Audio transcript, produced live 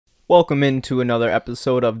Welcome into another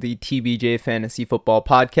episode of the TBJ Fantasy Football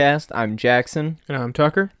Podcast. I'm Jackson. And I'm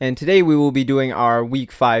Tucker. And today we will be doing our Week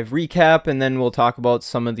 5 recap, and then we'll talk about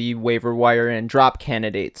some of the waiver wire and drop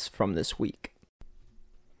candidates from this week.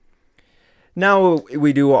 Now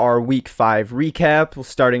we do our Week 5 recap,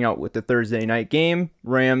 starting out with the Thursday night game.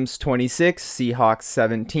 Rams 26, Seahawks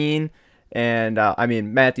 17. And,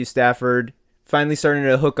 Matthew Stafford finally starting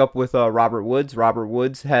to hook up with Robert Woods. Robert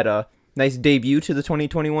Woods had a nice debut to the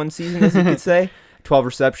 2021 season, as you could say. 12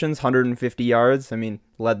 receptions, 150 yards.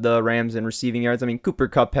 Led the Rams in receiving yards. Cooper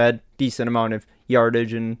Kupp had decent amount of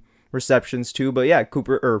yardage and receptions too. But yeah,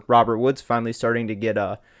 Robert Woods finally starting to get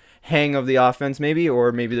a hang of the offense maybe,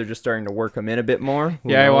 or maybe they're just starting to work him in a bit more. Who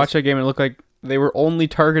knows? I watched that game and it looked like they were only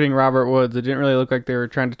targeting Robert Woods. It didn't really look like they were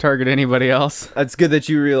trying to target anybody else. That's good that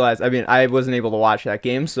you realized. I wasn't able to watch that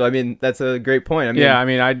game, so that's a great point.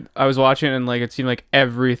 I was watching and it seemed like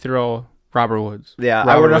every throw Robert Woods. Yeah,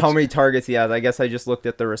 I wonder how many targets he has. I guess I just looked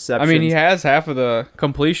at the receptions. He has half of the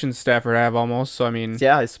completions Stafford have almost. So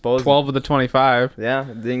yeah, I suppose 12 of the 25. Yeah,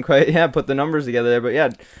 didn't quite put the numbers together there, but yeah,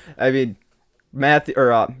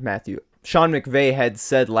 Sean McVay had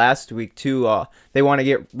said last week too, they want to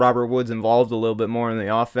get Robert Woods involved a little bit more in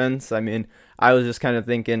the offense. I was just kind of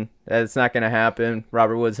thinking that it's not going to happen.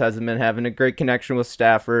 Robert Woods hasn't been having a great connection with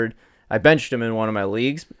Stafford. I benched him in one of my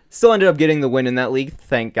leagues. Still ended up getting the win in that league,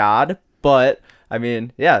 thank God. But,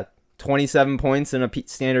 27 points in a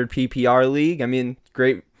standard PPR league.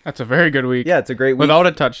 Great. That's a very good week. Yeah, it's a great week. Without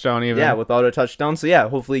a touchdown even. Yeah, without a touchdown. So, yeah,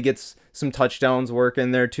 hopefully he gets some touchdowns work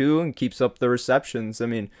in there too and keeps up the receptions.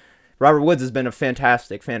 Robert Woods has been a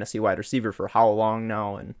fantastic fantasy wide receiver for how long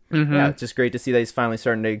now? And yeah, it's just great to see that he's finally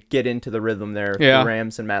starting to get into the rhythm there for the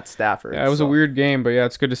Rams and Matt Stafford. Yeah, it was a weird game, but yeah,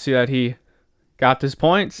 it's good to see that he got his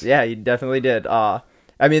points. Yeah, he definitely did.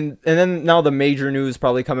 And then now the major news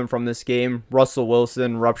probably coming from this game, Russell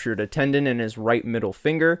Wilson ruptured a tendon in his right middle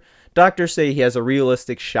finger. Doctors say he has a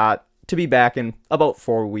realistic shot to be back in about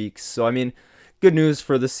 4 weeks. So, good news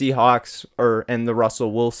for the Seahawks and the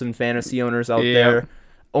Russell Wilson fantasy owners out there.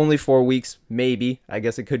 Only 4 weeks, maybe. I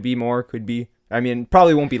guess it could be more, could be.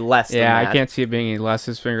 Probably won't be less than that. Yeah, I can't see it being any less.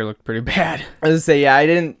 His finger looked pretty bad. I was going to say, I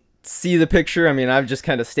didn't see the picture. I've just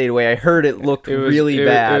kind of stayed away. I heard it looked really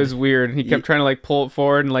bad. It was weird. He kept trying to pull it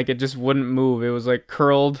forward and it just wouldn't move. It was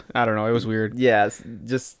curled. I don't know. It was weird. Yeah,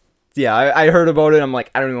 I heard about it. I'm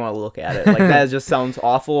like, I don't even want to look at it. That just sounds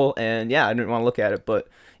awful. And yeah, I didn't want to look at it. But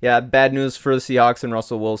yeah, bad news for the Seahawks and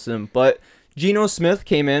Russell Wilson. But Geno Smith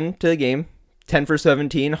came into the game. 10 for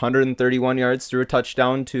 17, 131 yards, threw a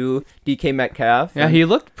touchdown to DK Metcalf. Yeah, he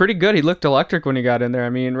looked pretty good. He looked electric when he got in there.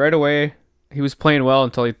 Right away, he was playing well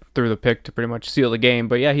until he threw the pick to pretty much seal the game.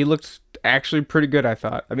 But yeah, he looked actually pretty good, I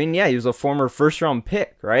thought. He was a former first-round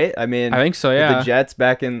pick, right? I think so, yeah. The Jets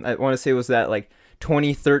back in, I want to say it was that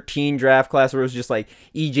 2013 draft class where it was just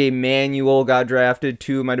EJ Manuel got drafted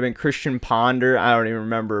too. Might have been Christian Ponder. I don't even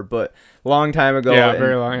remember, but long time ago. Yeah,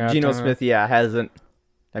 very long. Yeah, Geno Smith, hasn't.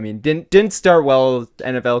 Didn't start well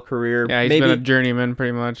NFL career. Yeah, he's been a journeyman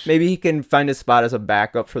pretty much. Maybe he can find a spot as a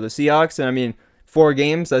backup for the Seahawks. And 4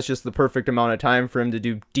 games, that's just the perfect amount of time for him to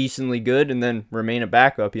do decently good and then remain a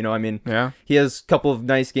backup. Yeah. He has a couple of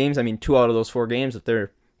nice games. 2 out of those 4 games, if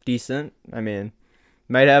they're decent,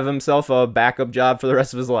 might have himself a backup job for the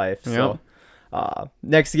rest of his life. Yep. So,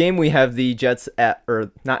 next game we have the Jets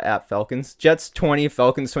Falcons. Jets 20,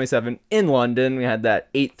 Falcons 27 in London. We had that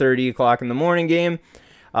 8:30 o'clock in the morning game.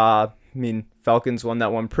 Falcons won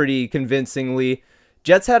that one pretty convincingly.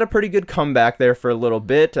 Jets had a pretty good comeback there for a little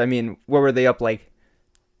bit. What were they up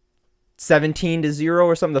 17-0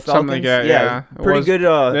 or something? The Falcons, something like that, yeah. Pretty good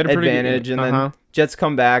advantage, and then Jets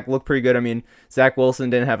come back, look pretty good. Zach Wilson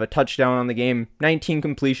didn't have a touchdown on the game, 19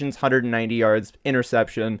 completions, 190 yards,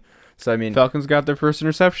 interception. So Falcons got their first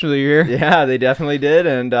interception of the year. Yeah, they definitely did,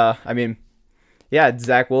 and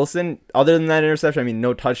Zach Wilson. Other than that interception,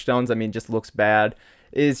 no touchdowns. Just looks bad.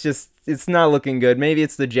 It's not looking good. Maybe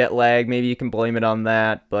it's the jet lag. Maybe you can blame it on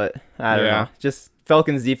that, but I don't know. Just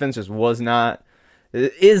Falcons defense just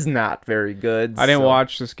is not very good. I didn't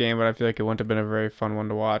watch this game, but I feel like it wouldn't have been a very fun one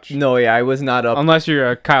to watch. No, yeah, I was not up. Unless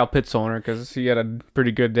you're a Kyle Pitts owner, because he had a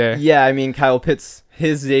pretty good day. Yeah, Kyle Pitts,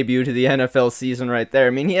 his debut to the NFL season right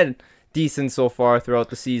there. He had decent so far throughout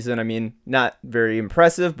the season. Not very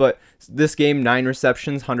impressive, but this game, 9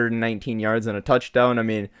 receptions, 119 yards, and a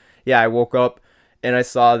touchdown. I woke up and I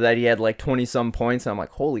saw that he had 20-some points, and I'm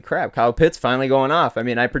like, holy crap, Kyle Pitts finally going off.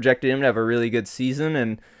 I projected him to have a really good season,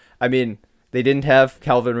 and they didn't have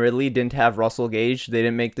Calvin Ridley, didn't have Russell Gage. They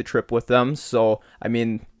didn't make the trip with them, so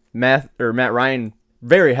Matt Ryan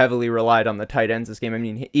very heavily relied on the tight ends this game. I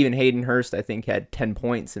mean, even Hayden Hurst, I think, had 10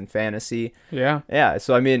 points in fantasy. Yeah. Yeah,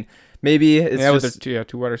 so I mean, maybe it's with just the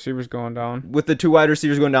two wide receivers going down. with the 2 wide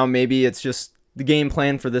receivers going down, maybe it's just the game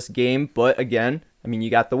plan for this game. But again, I mean, you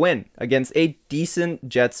got the win against a decent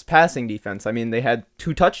Jets passing defense. I mean, they had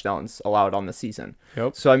 2 touchdowns allowed on the season.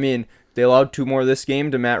 Yep. So I mean, they allowed 2 more this game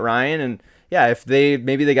to Matt Ryan, and yeah, if they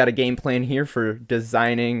got a game plan here for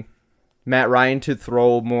designing Matt Ryan to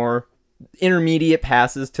throw more intermediate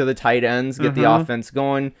passes to the tight ends, get the offense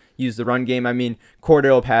going, use the run game. I mean,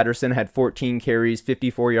 Cordell Patterson had 14 carries,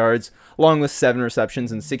 54 yards, along with 7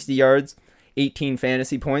 receptions and 60 yards, 18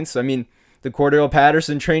 fantasy points. So, I mean, the Cordell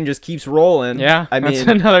Patterson train just keeps rolling. Yeah, I that's mean,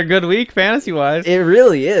 another good week fantasy-wise. it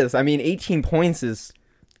really is. I mean, 18 points is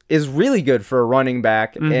really good for a running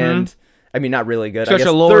back, and I mean, not really good. Such I guess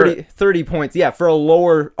a lower 30 points. Yeah, for a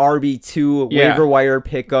lower RB2 waiver wire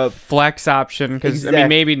pickup. Flex option, because I mean,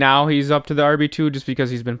 maybe now he's up to the RB2 just because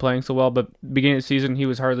he's been playing so well, but beginning of the season he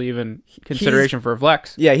was hardly even consideration for a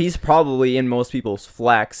flex. Yeah, he's probably in most people's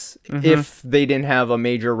flex if they didn't have a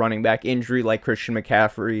major running back injury like Christian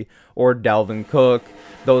McCaffrey or Dalvin Cook,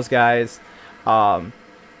 those guys.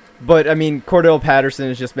 But I mean, Cordell Patterson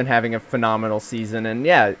has just been having a phenomenal season, and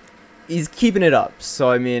yeah, he's keeping it up. So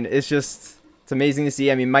I mean, it's amazing to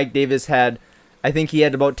see. I mean, Mike Davis I think he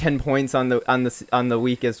had about 10 points on the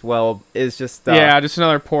week as well. It's just just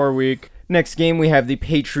another poor week. Next game, we have the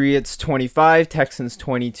Patriots 25, Texans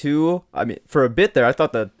 22. I mean, for a bit there, I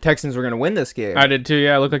thought the Texans were going to win this game. I did too,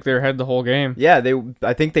 yeah. It looked like they were ahead the whole game. Yeah,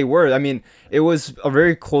 I think they were. I mean, it was a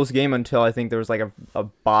very close game until I think there was like a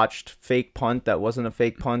botched fake punt that wasn't a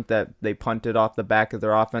fake punt that they punted off the back of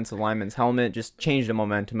their offensive lineman's helmet. Just changed the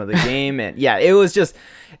momentum of the game. And yeah, it was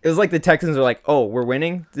like the Texans are like, oh, we're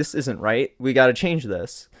winning? This isn't right. We got to change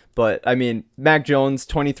this. But, I mean, Mac Jones,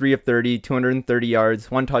 23 of 30, 230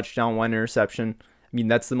 yards, 1 touchdown, 1 interception. I mean,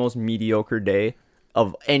 that's the most mediocre day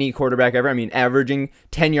of any quarterback ever. I mean, averaging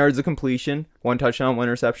 10 yards of completion, 1 touchdown, 1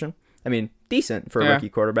 interception. I mean, decent for a rookie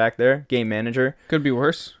quarterback there. Game manager. Could be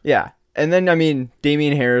worse. Yeah. And then, I mean,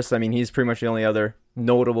 Damian Harris, I mean, he's pretty much the only other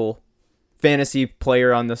notable fantasy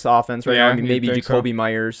player on this offense right now. I mean, maybe Jacoby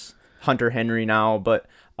Myers, Hunter Henry now. But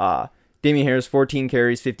Damian Harris, 14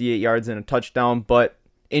 carries, 58 yards, and a touchdown. But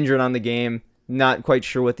injured on the game. Not quite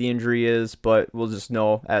sure what the injury is, but we'll just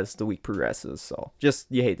know as the week progresses. So just,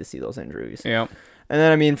 you hate to see those injuries. Yeah. And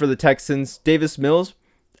then, I mean, for the Texans, Davis Mills,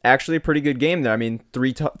 actually a pretty good game there. I mean,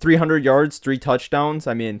 300 yards, 3 touchdowns.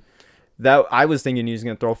 I mean, that I was thinking he was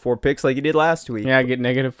going to throw 4 picks like he did last week. Yeah, get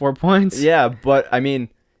negative 4 points. Yeah, but, I mean,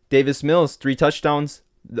 Davis Mills, 3 touchdowns.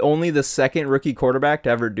 Only the second rookie quarterback to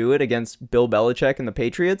ever do it against Bill Belichick and the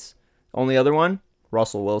Patriots. Only other one,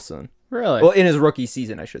 Russell Wilson. Really? Well, in his rookie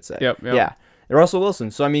season, I should say. Yep. Yeah. Russell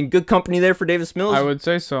Wilson. So, I mean, good company there for Davis Mills. I would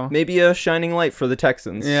say so. Maybe a shining light for the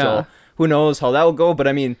Texans. Yeah. So, who knows how that will go. But,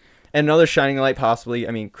 I mean, and another shining light possibly,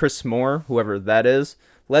 I mean, Chris Moore, whoever that is,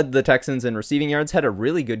 led the Texans in receiving yards, had a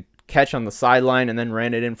really good catch on the sideline, and then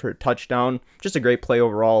ran it in for a touchdown. Just a great play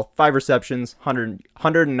overall. 5 receptions,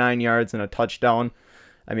 109 yards, and a touchdown.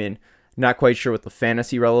 I mean, not quite sure what the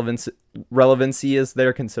fantasy relevancy is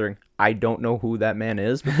there, considering I don't know who that man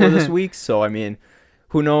is before this week. So, I mean,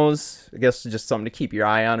 who knows? I guess just something to keep your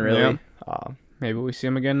eye on, really. Yeah. Maybe we see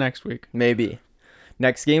him again next week. Maybe.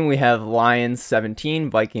 Next game, we have Lions 17,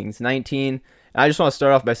 Vikings 19. And I just want to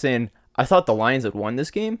start off by saying I thought the Lions had won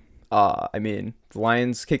this game. I mean, the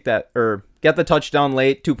Lions got the touchdown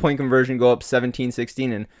late, 2-point conversion, go up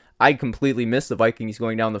 17-16, and I completely missed the Vikings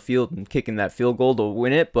going down the field and kicking that field goal to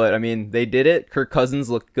win it. But, I mean, they did it. Kirk Cousins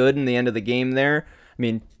looked good in the end of the game there. I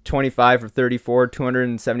mean, 25 for 34,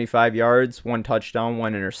 275 yards, 1 touchdown,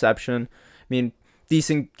 1 interception. I mean,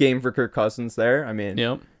 decent game for Kirk Cousins there. I mean,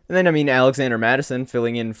 yep. And then, I mean, Alexander Mattison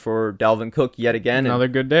filling in for Dalvin Cook yet again. Another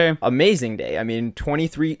good day. Amazing day. I mean,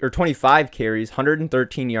 25 carries,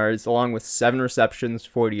 113 yards, along with 7 receptions,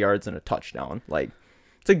 40 yards, and a touchdown. Like,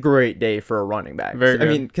 it's a great day for a running back. Very good.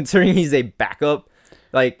 I mean, considering he's a backup,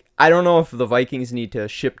 like, I don't know if the Vikings need to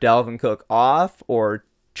ship Dalvin Cook off or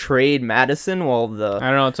trade Madison while I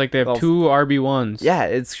don't know. It's like they have 2 RB1s. Yeah,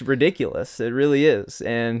 it's ridiculous. It really is.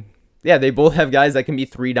 And, yeah, they both have guys that can be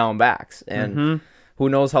 3-down backs. And who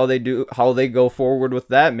knows how they go forward with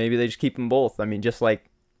that. Maybe they just keep them both. I mean, just like,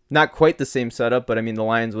 not quite the same setup, but I mean, the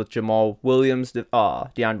Lions with Jamal Williams,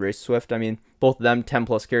 DeAndre Swift, I mean, both of them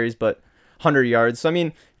 10-plus carries, but 100 yards. So, I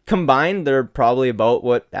mean, combined, they're probably about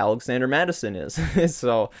what Alexander Mattison is.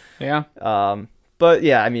 So, yeah. But,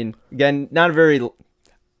 yeah, I mean, again, not a very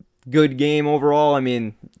good game overall. I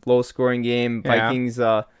mean, low-scoring game. Yeah. Vikings...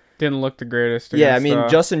 didn't look the greatest. Yeah, I mean,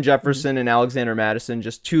 Justin Jefferson and Alexander Mattison,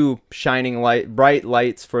 just 2 shining bright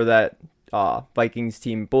lights for that Vikings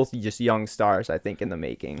team, both just young stars, I think, in the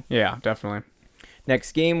making. Yeah, definitely.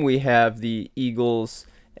 Next game, we have the Eagles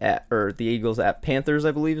at Panthers,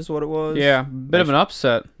 I believe is what it was. Yeah, bit of an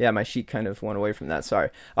upset. Yeah, my sheet kind of went away from that. Sorry.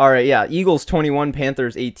 All right, yeah, Eagles 21,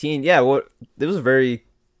 Panthers 18. Yeah, it was a very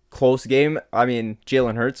close game. I mean,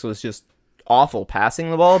 Jalen Hurts was just awful passing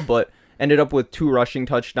the ball, but ended up with 2 rushing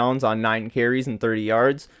touchdowns on 9 carries and 30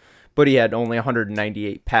 yards. But he had only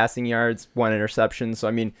 198 passing yards, 1 interception. So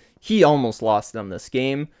I mean, he almost lost them this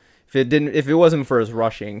game. If it wasn't for his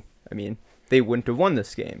rushing, I mean, they wouldn't have won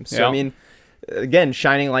this game. So I mean, again,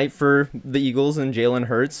 shining light for the Eagles and Jalen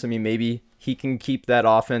Hurts. I mean, maybe he can keep that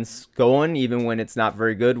offense going even when it's not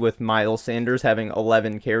very good, with Miles Sanders having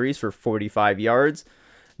 11 carries for 45 yards.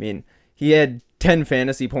 I mean, he had 10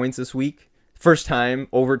 fantasy points this week. First time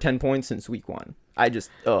over 10 points since week 1. It's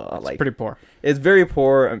pretty poor. It's very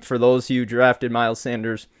poor for those who drafted Miles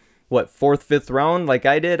Sanders, 4th, 5th round like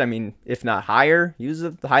I did. I mean, if not higher, he was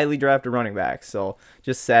a highly drafted running back. So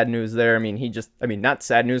just sad news there. I mean, not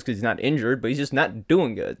sad news because he's not injured, but he's just not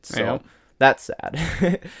doing good. So that's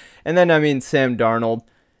sad. And then, I mean, Sam Darnold,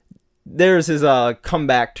 there's his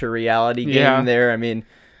comeback to reality game there. I mean,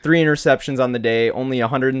 3 interceptions on the day, only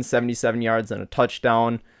 177 yards and a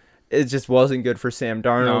touchdown. It just wasn't good for Sam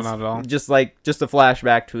Darnold. No, not at all. Just a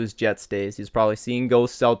flashback to his Jets days. He's probably seeing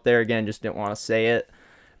ghosts out there again, just didn't want to say it.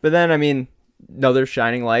 But then, I mean, another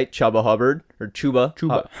shining light, Chuba Hubbard, or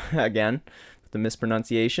Chuba. Again, the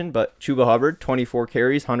mispronunciation, but Chuba Hubbard, 24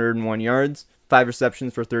 carries, 101 yards, 5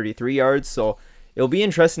 receptions for 33 yards. So it'll be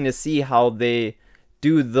interesting to see how they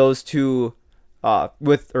do those two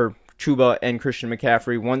with Chuba and Christian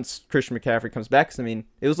McCaffrey once Christian McCaffrey comes back. 'Cause, I mean,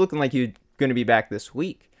 it was looking like he was going to be back this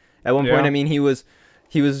week. At one point, I mean, he was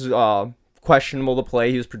questionable to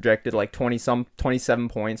play. He was projected like 27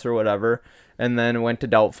 points or whatever, and then went to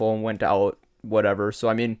doubtful and went out, whatever. So,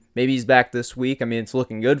 I mean, maybe he's back this week. I mean, it's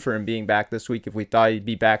looking good for him being back this week if we thought he'd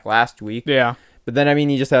be back last week. Yeah. But then, I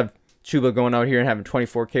mean, you just have Chuba going out here and having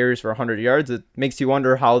 24 carries for 100 yards. It makes you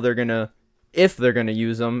wonder how if they're going to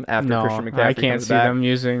use him after Christian McCaffrey I can't comes see back. them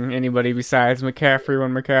using anybody besides McCaffrey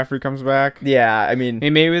when McCaffrey comes back. Yeah, I mean...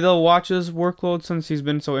 Maybe they'll watch his workload since he's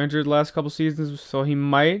been so injured the last couple seasons, so he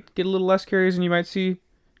might get a little less carries and you might see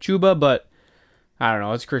Chuba, but I don't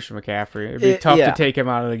know. It's Christian McCaffrey. It'd be tough to take him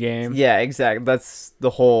out of the game. Yeah, exactly. That's the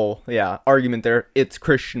whole argument there. It's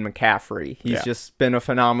Christian McCaffrey. He's just been a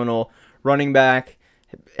phenomenal running back.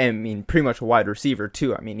 I mean, pretty much a wide receiver,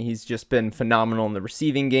 too. I mean, he's just been phenomenal in the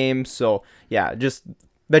receiving game. So, yeah, just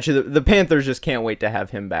bet you the Panthers just can't wait to have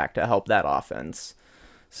him back to help that offense.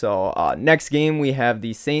 So, next game, we have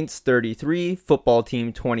the Saints 33, football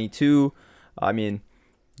team 22. I mean,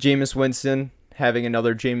 Jameis Winston having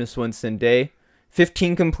another Jameis Winston day.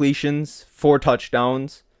 15 completions, 4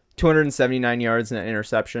 touchdowns, 279 yards and an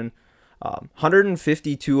interception.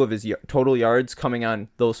 152 of his total yards coming on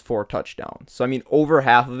those 4 touchdowns. So, I mean, over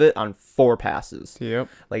half of it on 4 passes. Yep.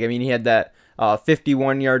 Like, I mean, he had that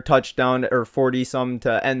 51-yard touchdown or 40-some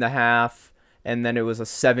to end the half. And then it was a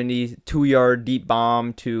 72-yard deep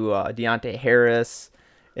bomb to Deontay Harris.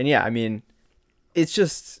 And, yeah, I mean,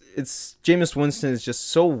 Jameis Winston is just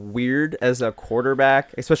so weird as a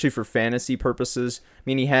quarterback, especially for fantasy purposes. I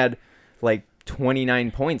mean, he had,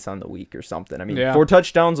 29 points on the week or something. I mean, 4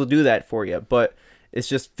 touchdowns will do that for you, but it's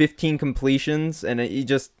just 15 completions, and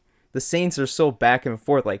the Saints are so back and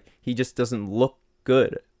forth. He just doesn't look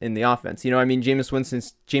good in the offense. You know, I mean, Jameis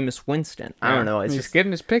Winston's Jameis Winston. I don't know. He's just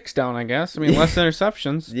getting his picks down, I guess. I mean, less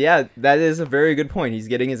interceptions. Yeah, that is a very good point. He's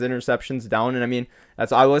getting his interceptions down, and I mean,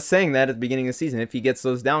 I was saying that at the beginning of the season. If he gets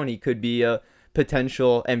those down, he could be a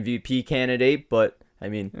potential MVP candidate, but I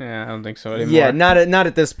mean... Yeah, I don't think so anymore. Yeah, not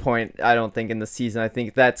at this point, I don't think, in the season. I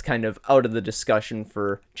think that's kind of out of the discussion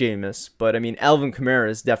for Jameis. But, I mean, Alvin Kamara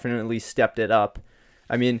has definitely stepped it up.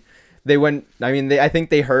 I mean, I think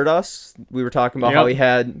they heard us. We were talking about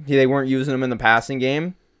how they weren't using him in the passing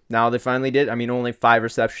game. Now they finally did. I mean, only 5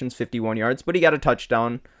 receptions, 51 yards. But he got a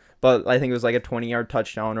touchdown. But I think it was a 20-yard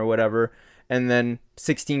touchdown or whatever. And then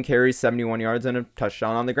 16 carries, 71 yards, and a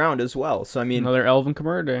touchdown on the ground as well. So, I mean... Another Alvin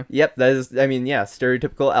Kamara day. Yep, that is,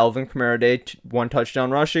 stereotypical Alvin Kamara day. 1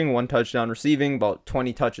 touchdown rushing, 1 touchdown receiving, about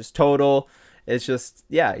 20 touches total. It's just,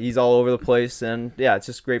 he's all over the place. And, it's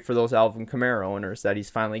just great for those Alvin Kamara owners that he's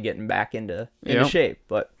finally getting back into shape.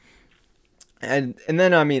 But and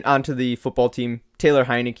then, I mean, onto the football team. Taylor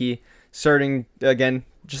Heineke starting, again,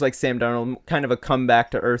 just like Sam Darnold, kind of a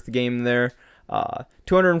comeback-to-earth game there.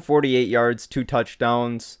 248 yards, 2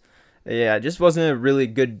 touchdowns. Yeah, it just wasn't a really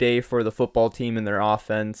good day for the football team and their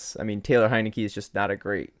offense. I mean, Taylor Heineke is just not a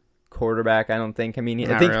great quarterback. I don't think. I mean,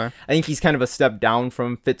 Not really. I think he's kind of a step down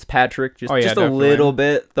from Fitzpatrick, just a definitely. little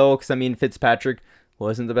bit though, because I mean, Fitzpatrick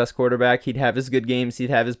wasn't the best quarterback. He'd have his good games, he'd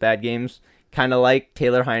have his bad games, kind of like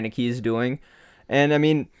Taylor Heineke is doing. And I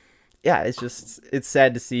mean, yeah, it's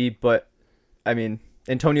sad to see, but I mean,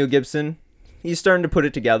 Antonio Gibson, he's starting to put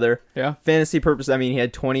it together. Yeah. Fantasy purpose, I mean, he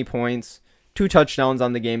had 20 points, 2 touchdowns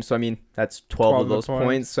on the game, so I mean, that's 12 of those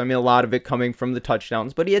points. So I mean, a lot of it coming from the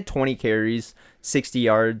touchdowns, but he had 20 carries, 60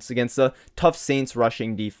 yards against a tough Saints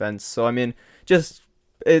rushing defense. So I mean,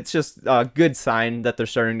 it's just a good sign that they're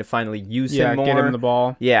starting to finally use him more. Yeah, get him the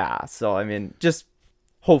ball. Yeah, so I mean, just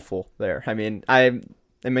hopeful there. I mean, I'm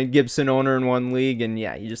a Gibson owner in one league, and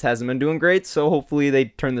yeah, he just hasn't been doing great, so hopefully they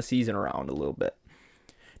turn the season around a little bit.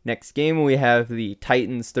 Next game, we have the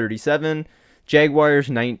Titans 37, Jaguars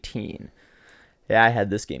 19. Yeah, I had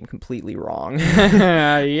this game completely wrong.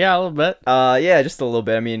 Yeah, a little bit. Yeah, just a little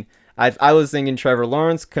bit. I mean, I was thinking Trevor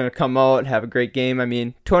Lawrence going to come out, have a great game. I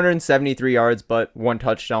mean, 273 yards, but 1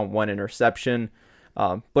 touchdown, 1 interception.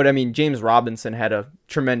 But I mean, James Robinson had a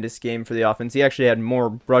tremendous game for the offense. He actually had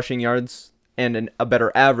more rushing yards and a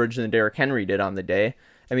better average than Derrick Henry did on the day.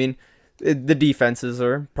 I mean, the defenses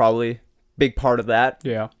are probably a big part of that.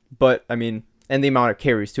 Yeah. But I mean, and the amount of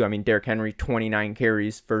carries too. I mean, Derrick Henry 29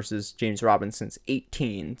 carries versus James Robinson's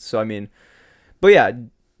 18. So I mean, but yeah,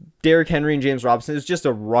 Derrick Henry and James Robinson, it was just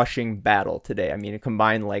a rushing battle today. I mean, it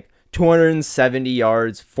combined like 270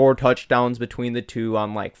 yards, 4 touchdowns between the two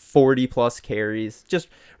on like 40 plus carries. Just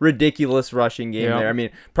ridiculous rushing game there. I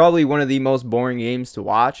mean, probably one of the most boring games to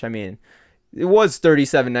watch. I mean, it was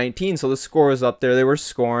 37-19, so the score was up there. They were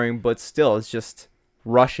scoring, but still, it's just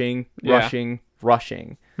rushing.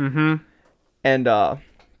 Mm-hmm. And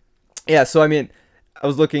yeah, so I mean, I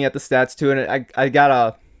was looking at the stats too, and I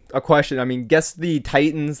got a question. I mean, guess the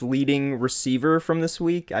Titans' leading receiver from this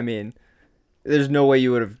week. I mean, there's no way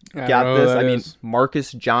you would have got this. I mean,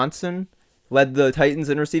 Marcus Johnson led the Titans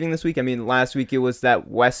in receiving this week. I mean, last week it was that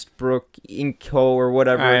Westbrook Inco or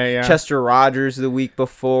whatever. Chester Rogers the week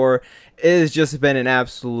before. It has just been an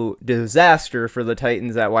absolute disaster for the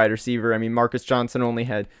Titans at wide receiver. I mean, Marcus Johnson only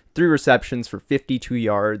had 3 receptions for 52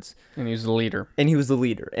 yards. And he was the leader.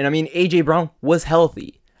 And I mean, A.J. Brown was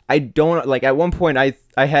healthy. I don't, like, at one point I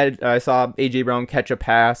saw A.J. Brown catch a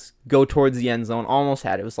pass, go towards the end zone, almost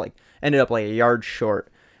had it. It was like, ended up like a yard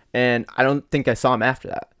short. And I don't think I saw him after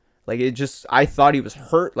that. Like, I thought he was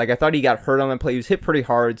hurt. Like, I thought he got hurt on that play. He was hit pretty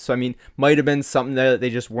hard. So, I mean, might have been something that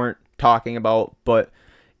they just weren't talking about. But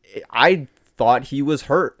I thought he was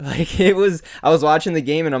hurt. Like, I was watching the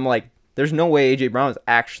game and I'm like, there's no way A.J. Brown is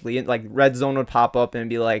actually in. Like, red zone would pop up and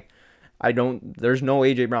be like, there's no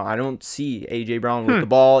A.J. Brown. I don't see A.J. Brown with the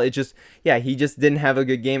ball. It just, yeah, he just didn't have a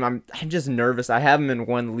good game. I'm just nervous. I have him in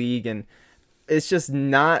one league and it's just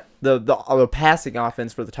not the passing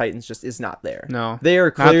offense for the Titans just is not there. No, they are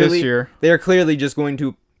clearly not this year. They are clearly just going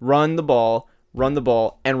to run the ball,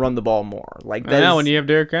 and run the ball more. Like that. Yeah, when you have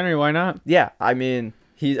Derrick Henry, why not? Yeah, I mean,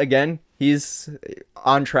 he's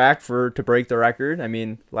on track to break the record. I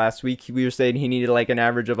mean, last week we were saying he needed like an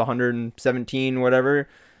average of 117, whatever.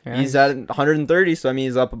 Yeah, he's at 130, so I mean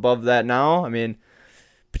he's up above that now. I mean,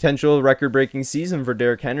 potential record-breaking season for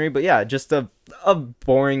Derrick Henry, but yeah, just a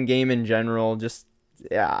boring game in general. Just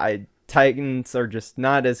Titans are just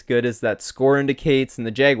not as good as that score indicates, and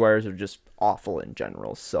the Jaguars are just awful in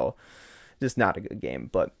general. So just not a good game.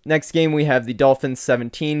 But next game we have the Dolphins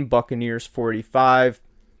 17, Buccaneers 45.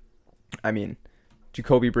 I mean,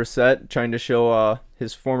 Jacoby Brissett trying to show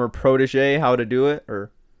his former protege how to do it, or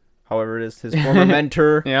however it is, his former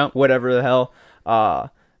mentor, whatever the hell.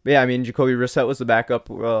 But yeah, I mean, Jacoby Brissett was the backup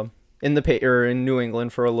in New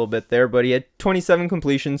England for a little bit there, but he had 27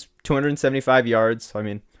 completions, 275 yards. So, I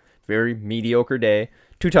mean, very mediocre day.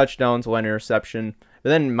 2 touchdowns, 1 interception. But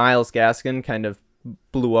then Myles Gaskin kind of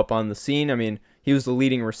blew up on the scene. I mean, he was the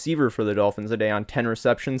leading receiver for the Dolphins today on 10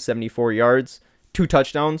 receptions, 74 yards, 2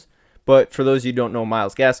 touchdowns. But for those of you who don't know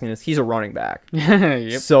Myles Gaskin, he's a running back.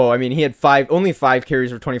 Yep. So, I mean, he had only 5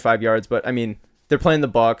 carries for 25 yards, but, I mean, they're playing the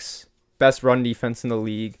Bucs, best run defense in the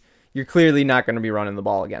league. You're clearly not going to be running the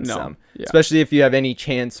ball against them. Yeah. Especially if you have any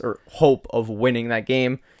chance or hope of winning that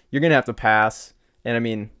game. You're going to have to pass. And, I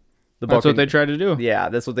mean, that's what they tried to do. Yeah,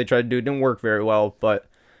 that's what they tried to do. It didn't work very well, but,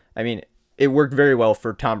 I mean, it worked very well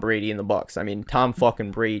for Tom Brady and the Bucs. I mean, Tom fucking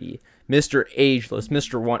Brady, Mr. Ageless,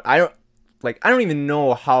 Mr. One. I don't even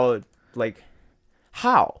know how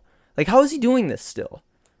is he doing this still?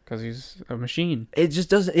 Because he's a machine. It just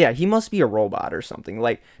doesn't. Yeah, he must be a robot or something.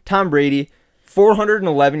 Like Tom Brady,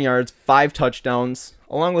 411 yards, 5 touchdowns,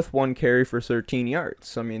 along with 1 carry for 13 yards.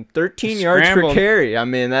 So, I mean, 13 yards per carry. I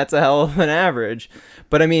mean, that's a hell of an average.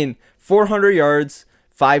 But, I mean, 400 yards,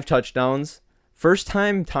 5 touchdowns. First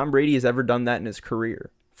time Tom Brady has ever done that in his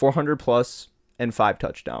career. 400 plus and 5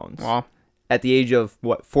 touchdowns. Wow. At the age of,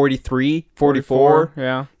 what, 43, 44?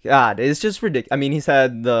 Yeah. God, it's just ridiculous. I mean, he's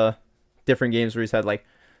had the different games where he's had like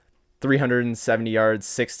 370 yards,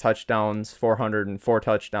 6 touchdowns, 404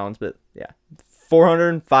 touchdowns. But yeah,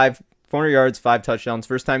 400 yards, 5 touchdowns.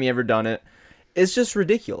 First time he ever done it. It's just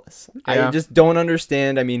ridiculous. Yeah. I just don't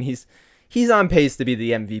understand. I mean, he's on pace to be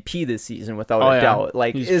the MVP this season without a doubt.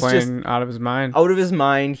 Like, he's it's playing just out of his mind. Out of his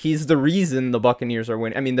mind. He's the reason the Buccaneers are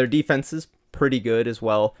winning. I mean, their defense is pretty good as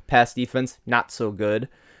well. Pass defense, not so good.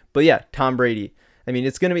 But yeah, Tom Brady. I mean,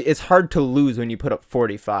 it's hard to lose when you put up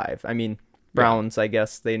 45. I mean, Browns, I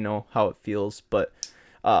guess they know how it feels, but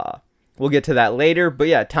we'll get to that later. But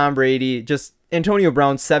yeah, Tom Brady, just Antonio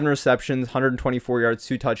Brown, 7 receptions, 124 yards,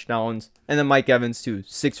 2 touchdowns. And then Mike Evans, too,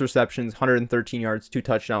 6 receptions, 113 yards, 2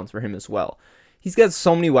 touchdowns for him as well. He's got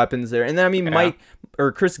so many weapons there. And then, I mean,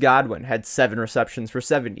 Chris Godwin had 7 receptions for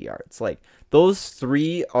 70 yards. Like, those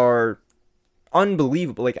 3 are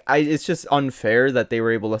unbelievable. Like, it's just unfair that they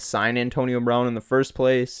were able to sign Antonio Brown in the first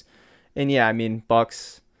place. And yeah, I mean,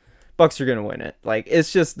 Bucks are gonna win it. Like,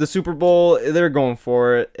 it's just the Super Bowl, they're going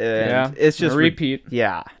for it, and it's just a repeat.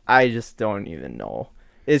 Yeah, I just don't even know.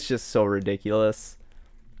 It's just so ridiculous.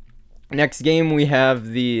 Next game, we have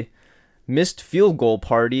the missed field goal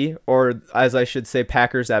party, or as I should say,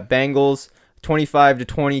 Packers at Bengals.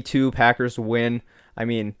 25-22, Packers win. I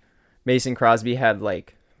mean, Mason Crosby had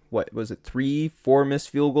like, what was it, 3-4 missed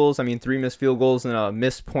field goals? I mean, 3 missed field goals and a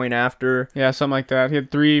missed point after. Yeah, something like that. He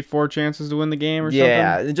had 3-4 chances to win the game or something.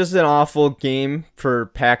 Yeah, just an awful game for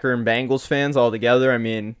Packer and Bengals fans altogether. I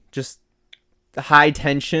mean, just high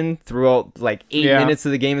tension throughout like 8 minutes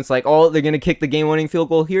of the game. It's like, oh, they're going to kick the game-winning field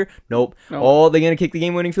goal here? Nope. Oh, they're going to kick the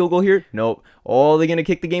game-winning field goal here? Nope. Oh, they're going to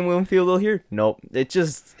kick the game-winning field goal here? Nope. It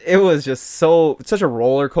was just such a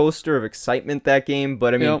roller coaster of excitement, that game.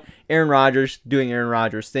 But I mean, Aaron Rodgers doing Aaron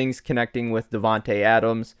Rodgers things, connecting with Davante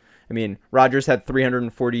Adams. I mean, Rodgers had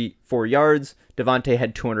 344 yards. Davante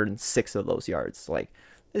had 206 of those yards. Like,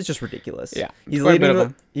 it's just ridiculous. Yeah. He's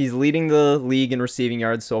leading the league in receiving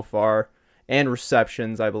yards so far. And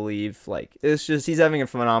receptions, I believe. Like, it's just, he's having a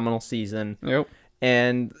phenomenal season. Yep.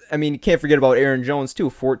 And, I mean, you can't forget about Aaron Jones, too.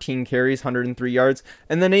 14 carries, 103 yards.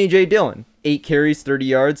 And then A.J. Dillon, 8 carries, 30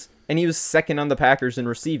 yards. And he was second on the Packers in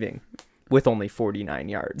receiving with only 49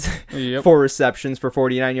 yards. Yep. 4 receptions for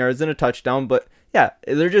 49 yards and a touchdown. But, yeah,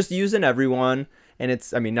 they're just using everyone. And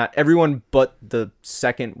it's, I mean, not everyone but the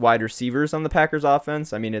second wide receivers on the Packers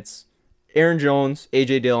offense. I mean, it's Aaron Jones,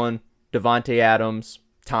 A.J. Dillon, Davante Adams,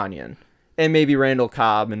 Tanyan. And maybe Randall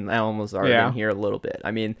Cobb and Allen Lazard in here a little bit. I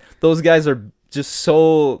mean, those guys are just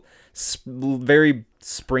so very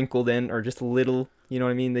sprinkled in, or just a little, you know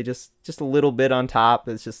what I mean? They just a little bit on top.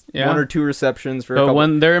 It's just 1 or 2 receptions for a couple.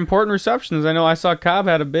 When they're important receptions, I know I saw Cobb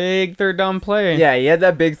had a big third down play. Yeah, he had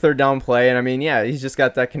that big third down play. And I mean, yeah, he's just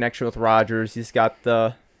got that connection with Rodgers. He's got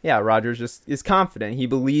Rodgers just is confident. He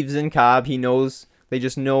believes in Cobb. He knows, they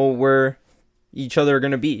just know where each other are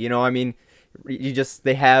going to be. You know, I mean,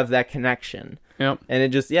 they have that connection. Yep.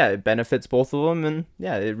 And it benefits both of them, and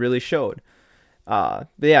it really showed. But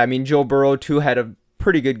yeah, I mean, Joe Burrow too had a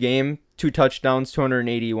pretty good game. 2 touchdowns,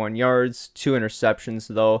 281 yards, 2 interceptions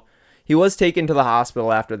though. He was taken to the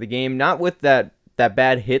hospital after the game, not with that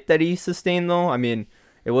bad hit that he sustained though. I mean,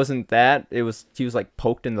 it wasn't that. He was like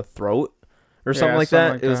poked in the throat or something like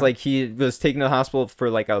that. It was like he was taken to the hospital for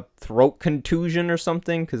like a throat contusion or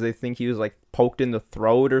something, because they think he was like poked in the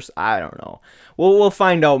throat, or I don't know. We'll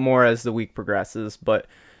find out more as the week progresses. But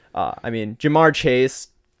I mean, Ja'Marr Chase,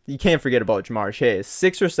 you can't forget about Ja'Marr Chase.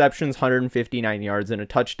 6 receptions, 159 yards and a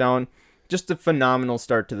touchdown. Just a phenomenal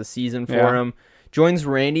start to the season for him. Joins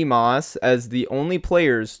Randy Moss as the only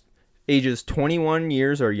players ages 21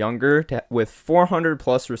 years or younger with 400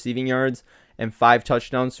 plus receiving yards and 5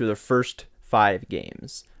 touchdowns through the first 5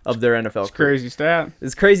 games of their NFL career. Crazy stat.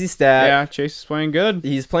 It's crazy stat. Yeah, Chase is playing good.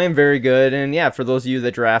 He's playing very good. And yeah, for those of you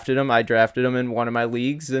that drafted him, I drafted him in one of my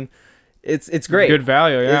leagues, and it's great. Good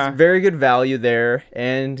value, yeah. It's very good value there.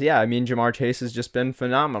 And yeah, I mean, Ja'Marr Chase has just been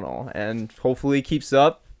phenomenal, and hopefully he keeps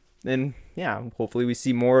up. And yeah, hopefully we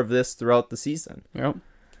see more of this throughout the season. Yep.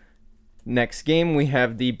 Next game, we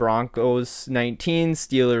have the Broncos 19,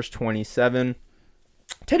 Steelers 27.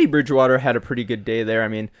 Teddy Bridgewater had a pretty good day there. I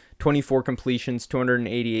mean, 24 completions,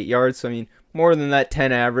 288 yards. So, I mean, more than that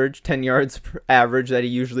 10 yards per average that he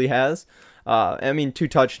usually has. I mean, 2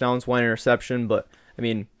 touchdowns, 1 interception. But, I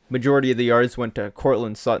mean, majority of the yards went to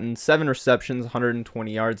Courtland Sutton. 7 receptions,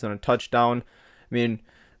 120 yards and a touchdown. I mean,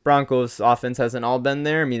 Broncos offense hasn't all been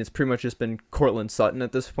there. I mean, it's pretty much just been Courtland Sutton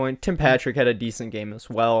at this point. Tim Patrick had a decent game as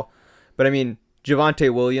well. But, I mean,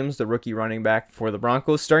 Javonte Williams, the rookie running back for the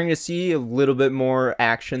Broncos, starting to see a little bit more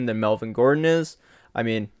action than Melvin Gordon is. I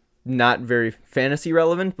mean, not very fantasy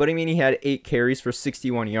relevant, but I mean, he had 8 carries for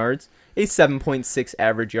 61 yards, a 7.6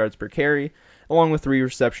 average yards per carry, along with 3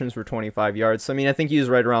 receptions for 25 yards. So, I mean, I think he was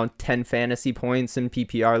right around 10 fantasy points in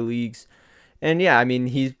PPR leagues. And yeah, I mean,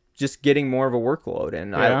 he's just getting more of a workload,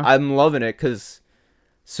 and I'm loving it because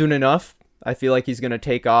soon enough, I feel like he's going to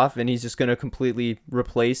take off, and he's just going to completely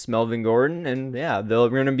replace Melvin Gordon, and yeah, they're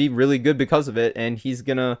going to be really good because of it, and he's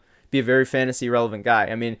going to be a very fantasy relevant guy.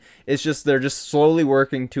 I mean, it's just they're just slowly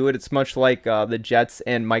working to it. It's much like the Jets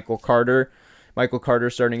and Michael Carter. Michael Carter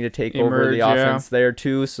starting to take over the offense there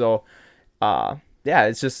too. So, yeah,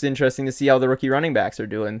 it's just interesting to see how the rookie running backs are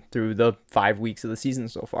doing through the 5 weeks of the season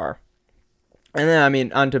so far. And then, I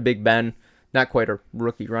mean, on to Big Ben. Not quite a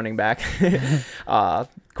rookie running back.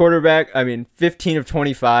 Quarterback, I mean, 15 of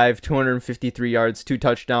 25, 253 yards, 2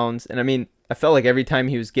 touchdowns. And I mean, I felt like every time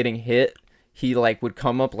he was getting hit, he like would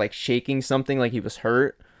come up like shaking something, like he was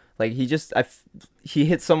hurt. Like he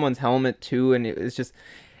hit someone's helmet too, and it was just,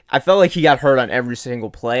 I felt like he got hurt on every single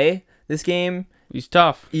play this game. He's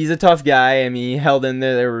tough. He's a tough guy. I mean, he held in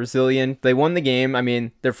there. They were resilient. They won the game. I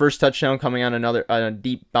mean, their first touchdown coming on a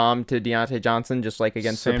deep bomb to Deontay Johnson, just like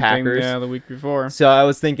against the Packers. Yeah, the week before. So I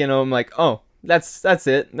was thinking, I'm like, oh, that's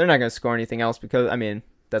it. They're not going to score anything else because, I mean,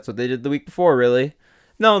 that's what they did the week before, really.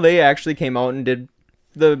 No, they actually came out and did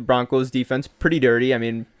the Broncos defense pretty dirty. I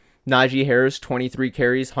mean, Najee Harris, 23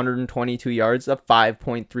 carries, 122 yards, a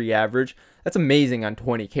 5.3 average. That's amazing on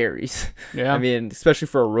 20 carries. Yeah. I mean, especially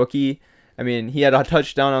for a rookie. I mean, he had a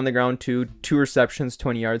touchdown on the ground too, 2 receptions,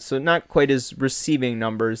 20 yards. So not quite his receiving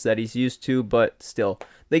numbers that he's used to, but still,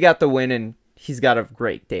 they got the win, and he's got a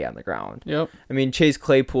great day on the ground. Yep. I mean, Chase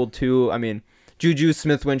Claypool too. I mean, Juju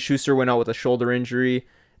Smith-Schuster went out with a shoulder injury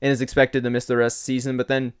and is expected to miss the rest of the season. But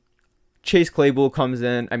then Chase Claypool comes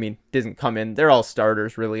in. I mean, doesn't come in. They're all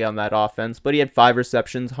starters really on that offense. But he had 5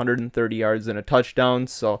 receptions, 130 yards, and a touchdown.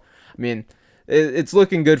 So, I mean, it's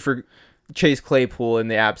looking good for Chase Claypool in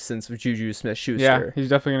the absence of Juju Smith-Schuster. Yeah, he's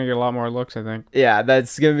definitely going to get a lot more looks, I think. Yeah,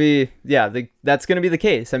 that's going to be that's going to be the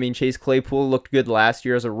case. I mean, Chase Claypool looked good last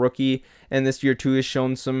year as a rookie, and this year too has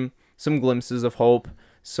shown some glimpses of hope.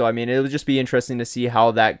 So, I mean, it'll just be interesting to see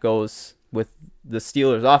how that goes with the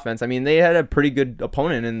Steelers offense. I mean, they had a pretty good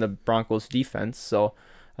opponent in the Broncos defense, so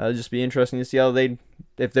it'll just be interesting to see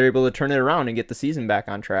if they're able to turn it around and get the season back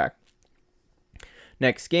on track.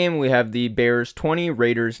 Next game, we have the Bears 20,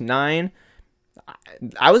 Raiders 9.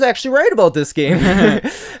 I was actually right about this game. I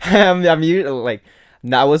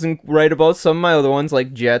wasn't right about some of my other ones,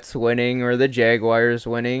 like Jets winning or the Jaguars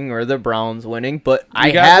winning or the Browns winning, but I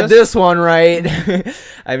had this one right.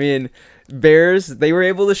 I mean, Bears, they were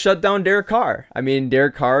able to shut down Derek Carr. I mean,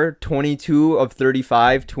 Derek Carr, 22 of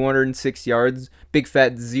 35, 206 yards, big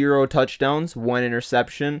fat 0 touchdowns, 1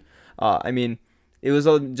 interception. I mean, it was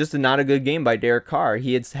just not a good game by Derek Carr.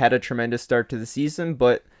 He had a tremendous start to the season,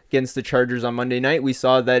 but against the Chargers on Monday night, we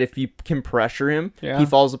saw that if you can pressure him, he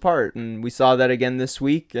falls apart. And we saw that again this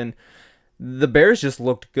week. And the Bears just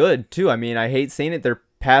looked good, too. I mean, I hate saying it. Their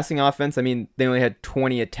passing offense, I mean, they only had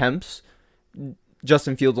 20 attempts.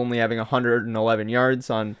 Justin Fields only having 111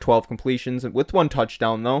 yards on 12 completions with 1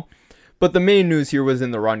 touchdown, though. But the main news here was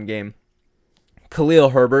in the run game. Khalil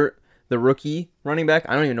Herbert, the rookie running back,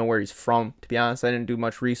 I don't even know where he's from, to be honest. I didn't do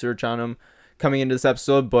much research on him coming into this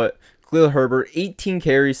episode, but Khalil Herbert, 18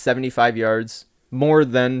 carries, 75 yards, more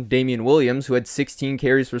than Damian Williams, who had 16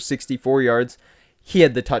 carries for 64 yards. He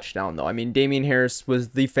had the touchdown, though. I mean, Damian Harris was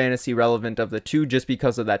the fantasy relevant of the two just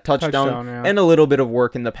because of that touchdown and a little bit of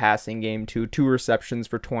work in the passing game, too. 2 receptions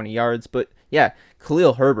for 20 yards. But, yeah,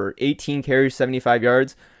 Khalil Herbert, 18 carries, 75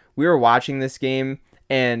 yards. We were watching this game,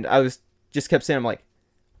 and I just kept saying, I'm like,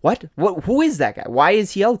 what? Who is that guy? Why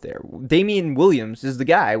is he out there? Damian Williams is the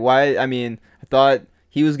guy. Why? I mean, I thought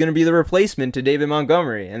he was going to be the replacement to David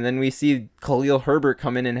Montgomery. And then we see Khalil Herbert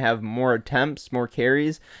come in and have more attempts, more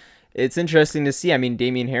carries. It's interesting to see. I mean,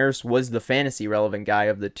 Damian Harris was the fantasy relevant guy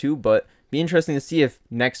of the two, but be interesting to see if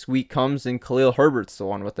next week comes and Khalil Herbert's the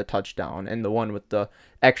one with the touchdown and the one with the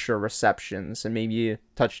extra receptions and maybe a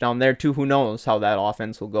touchdown there too. Who knows how that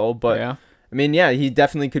offense will go. But, I mean, yeah, he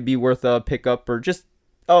definitely could be worth a pickup or just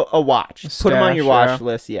a watch. Put him on your watch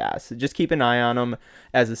list, so just keep an eye on him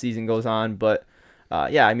as the season goes on. But,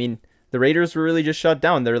 I mean, the Raiders were really just shut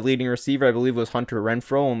down. Their leading receiver, I believe, was Hunter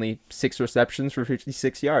Renfrow, only 6 receptions for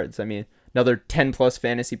 56 yards. I mean, another 10-plus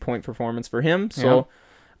fantasy point performance for him. So,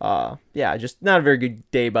 just not a very good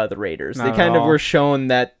day by the Raiders. They kind of were shown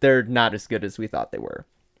that they're not as good as we thought they were.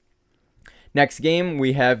 Next game,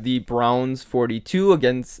 we have the Browns 42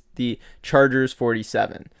 against the Chargers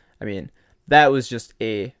 47. I mean, that was just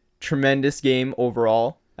a tremendous game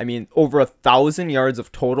overall. I mean, over 1,000 yards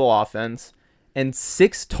of total offense and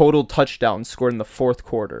 6 total touchdowns scored in the fourth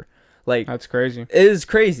quarter. Like, that's crazy. It is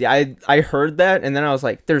crazy. I heard that, and then I was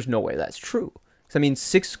like, there's no way that's true. I mean,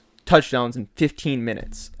 6 touchdowns in 15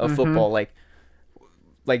 minutes of football. Like,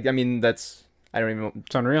 I mean, that's, I don't even.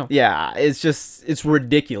 It's unreal. Yeah, it's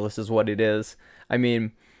ridiculous is what it is. I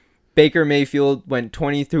mean, Baker Mayfield went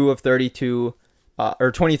 23 of 32,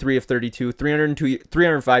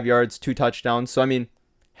 305 yards, 2 touchdowns. So, I mean,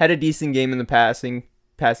 had a decent game in the passing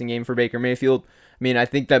game for Baker Mayfield. I mean, I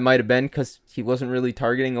think that might have been because he wasn't really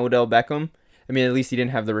targeting Odell Beckham. I mean, at least he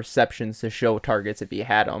didn't have the receptions to show targets if he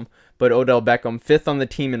had them. But Odell Beckham, 5th on the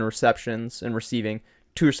team in receptions and receiving,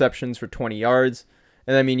 2 receptions for 20 yards.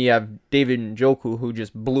 And I mean, you have David Njoku, who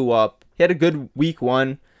just blew up. He had a good week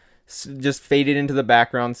 1, just faded into the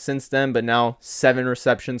background since then, but now 7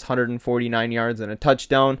 receptions, 149 yards, and a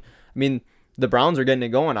touchdown. I mean, the Browns are getting it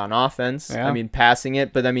going on offense. Yeah. I mean, passing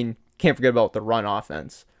it, but I mean, can't forget about the run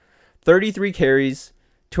offense. 33 carries,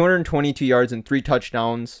 222 yards, and 3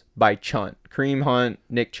 touchdowns by Chunt. Kareem Hunt,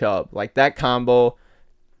 Nick Chubb. Like, that combo,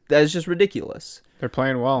 that is just ridiculous. They're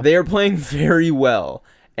playing well. They are playing very well.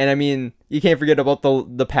 And, I mean, you can't forget about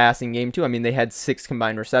the passing game, too. I mean, they had 6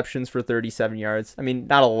 combined receptions for 37 yards. I mean,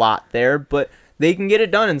 not a lot there, but they can get it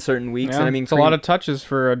done in certain weeks. Yeah, and I mean, it's a lot of touches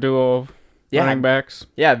for a duo of running backs.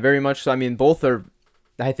 Yeah, very much so. I mean, both are,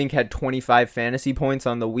 I think, had 25 fantasy points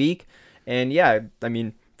on the week. And, yeah, I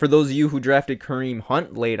mean, for those of you who drafted Kareem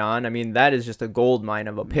Hunt late on, I mean, that is just a gold mine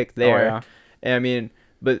of a pick there. Oh, yeah. And, I mean,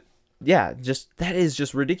 but yeah, that is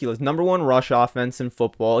just ridiculous. Number 1 rush offense in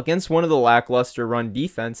football against one of the lackluster run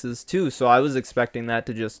defenses too. So I was expecting that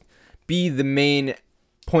to just be the main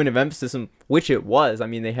point of emphasis, which it was. I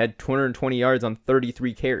mean, they had 220 yards on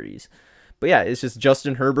 33 carries. But yeah, it's just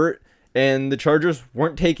Justin Herbert, and the Chargers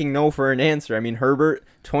weren't taking no for an answer. I mean, Herbert,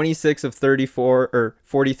 26 of 34 or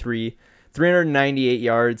 43, 398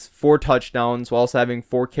 yards, 4 touchdowns, while also having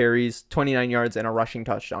 4 carries, 29 yards, and a rushing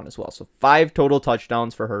touchdown as well. So 5 total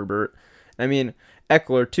touchdowns for Herbert. I mean,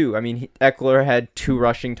 Eckler too. I mean, Eckler had 2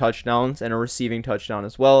 rushing touchdowns and a receiving touchdown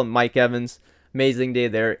as well. Mike Evans, amazing day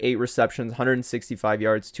there. 8 receptions, 165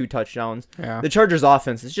 yards, 2 touchdowns. Yeah. The Chargers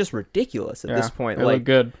offense is just ridiculous at this point. They look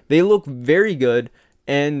good. They look very good.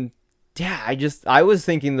 And yeah, I was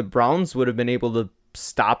thinking the Browns would have been able to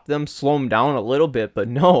stop them, slow them down a little bit, but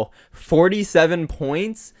no, 47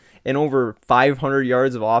 points and over 500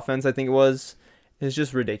 yards of offense, I think it was. It's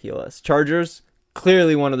just ridiculous. Chargers,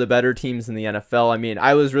 clearly one of the better teams in the NFL. I mean,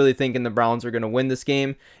 I was really thinking the Browns are going to win this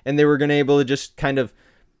game, and they were going to be able to just kind of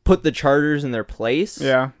put the Chargers in their place.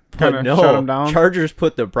 Yeah, but no, shut them down. Chargers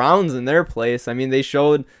put the Browns in their place. I mean, they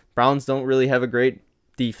showed Browns don't really have a great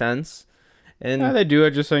defense. And yeah, they do.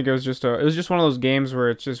 I just think it was just one of those games where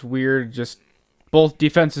it's just weird, just both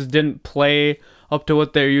defenses didn't play up to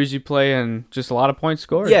what they usually play, and just a lot of points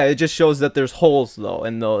scored. Yeah, it just shows that there's holes, though,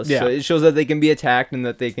 in those. Yeah. So it shows that they can be attacked and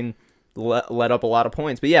that they can let up a lot of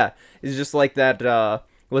points. But yeah, it's just like that,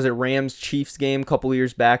 was it Rams-Chiefs game a couple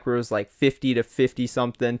years back where it was like 50 to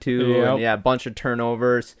 50-something, too. Yep. And yeah, a bunch of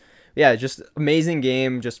turnovers. Yeah, just amazing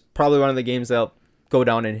game. Just probably one of the games that'll go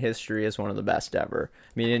down in history as one of the best ever.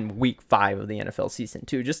 I mean, in week 5 of the NFL season,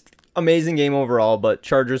 too. Just amazing game overall, but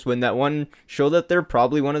Chargers win that one, show that they're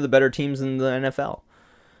probably one of the better teams in the NFL.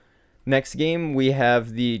 Next game, we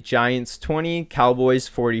have the Giants 20, Cowboys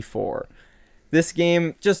 44. This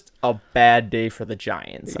game, just a bad day for the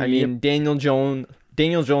Giants. I mean, Daniel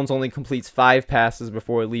Jones only completes 5 passes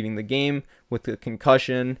before leaving the game with a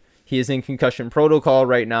concussion. He is in concussion protocol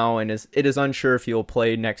right now, and it is unsure if he'll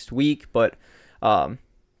play next week, but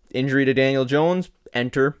injury to Daniel Jones,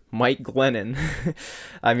 enter Mike Glennon.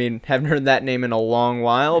 I mean, haven't heard that name in a long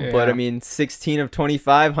while, but I mean, 16 of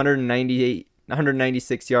 25,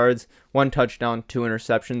 196 yards, 1 touchdown, 2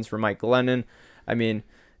 interceptions for Mike Glennon. I mean,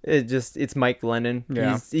 it's Mike Glennon.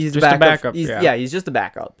 Yeah. He's just a backup. He's just a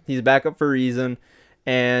backup. He's a backup for a reason.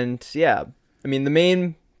 And yeah, I mean, the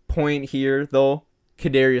main point here, though,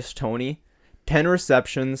 Kadarius Toney, 10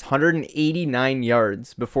 receptions, 189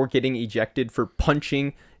 yards before getting ejected for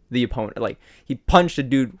punching the opponent. Like, he punched a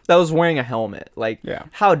dude that was wearing a helmet. Like,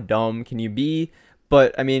 how dumb can you be?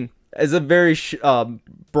 But I mean, as a very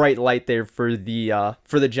bright light there for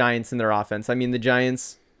the Giants and their offense. I mean, the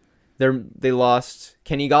Giants, they lost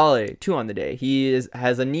Kenny Galladay too on the day. He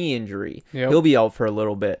has a knee injury. Yep. He'll be out for a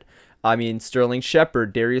little bit. I mean, Sterling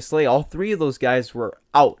Shepard, Darius Slay, all 3 of those guys were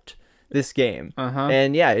out this game.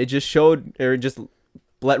 And yeah, it just showed, or just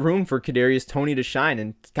let room for Kadarius Toney to shine.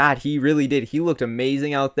 And God, he really did. He looked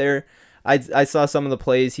amazing out there. I saw some of the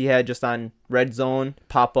plays he had just on red zone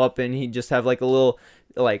pop up, and he just have like a little,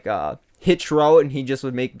 like, hitch route and he just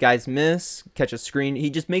would make guys miss, catch a screen.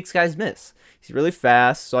 He just makes guys miss. He's really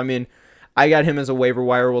fast. So, I mean, I got him as a waiver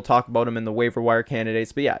wire. We'll talk about him in the waiver wire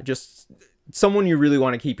candidates. But, yeah, just someone you really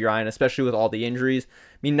want to keep your eye on, especially with all the injuries.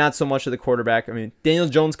 I mean, not so much of the quarterback. I mean, Daniel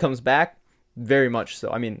Jones comes back, very much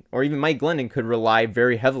so. I mean, or even Mike Glennon could rely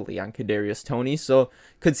very heavily on Kadarius Toney. So,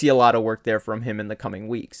 could see a lot of work there from him in the coming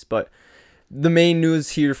weeks. But the main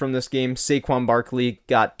news here from this game, Saquon Barkley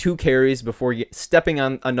got 2 carries before stepping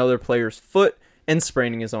on another player's foot and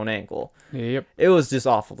spraining his own ankle. Yep. It was just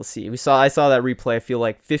awful to see. I saw that replay, I feel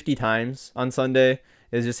like 50 times on Sunday.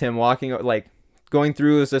 It was just him walking, like going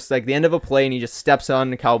through. It was just like the end of a play and he just steps on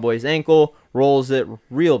the Cowboy's ankle, rolls it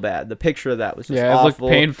real bad. The picture of that was just awful. It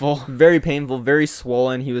looked painful. Very painful, very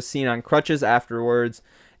swollen. He was seen on crutches afterwards.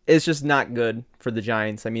 It's just not good for the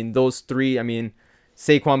Giants. I mean, those 3,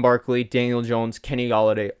 Saquon Barkley, Daniel Jones, Kenny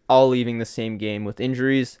Golladay, all leaving the same game with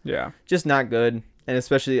injuries. Yeah. Just not good. And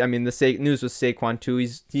especially, the news with Saquon, too.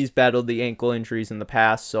 He's battled the ankle injuries in the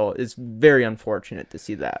past, so it's very unfortunate to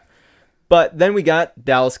see that. But then we got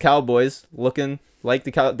Dallas Cowboys looking like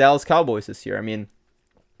the Dallas Cowboys this year. I mean,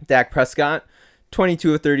 Dak Prescott,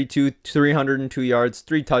 22 of 32, 302 yards,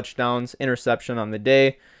 3 touchdowns, interception on the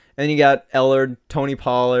day. And then you got Ellard, Tony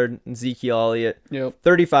Pollard, and Ezekiel Elliott. Yep.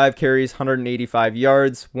 35 carries, 185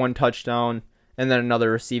 yards, 1 touchdown, and then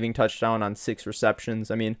another receiving touchdown on 6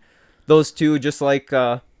 receptions. I mean, those two, just like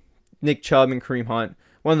Nick Chubb and Kareem Hunt,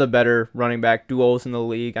 one of the better running back duos in the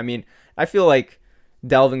league. I mean, I feel like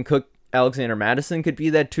Dalvin Cook, Alexander Madison could be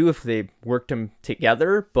that too if they worked them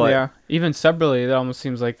together. But yeah, even separately, that almost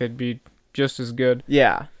seems like they'd be just as good.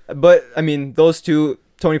 Yeah, but I mean, those two,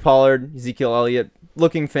 Tony Pollard, Ezekiel Elliott,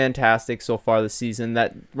 looking fantastic so far this season.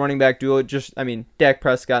 That running back duo, Dak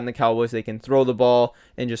Prescott and the Cowboys, they can throw the ball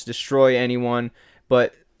and just destroy anyone,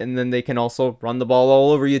 and then they can also run the ball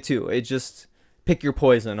all over you too. It just pick your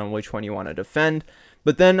poison on which one you want to defend.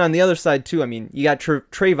 But then on the other side too, you got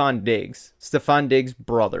Trayvon Diggs, Stephon Diggs'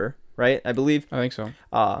 brother, right? I believe. I think so.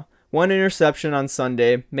 1 interception on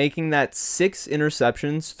Sunday, making that 6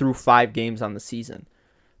 interceptions through 5 games on the season.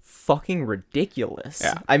 Fucking ridiculous.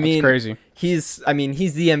 Yeah, that's crazy. He's the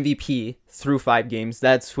MVP through 5 games.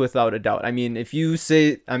 That's without a doubt. If you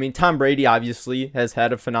say, Tom Brady obviously has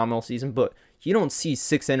had a phenomenal season, but you don't see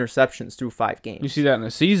 6 interceptions through 5 games. You see that in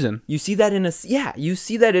a season. You see that in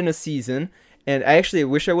a season. And I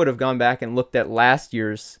wish I would have gone back and looked at last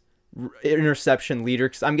year's interception leader,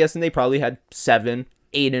 because I'm guessing they probably had 7,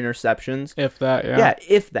 8 interceptions. If that, yeah. Yeah,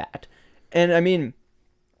 if that. And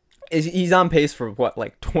he's on pace for what,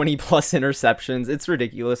 like 20 plus interceptions. It's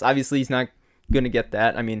ridiculous. Obviously, he's not going to get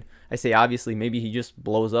that. I say obviously, maybe he just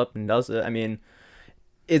blows up and does it.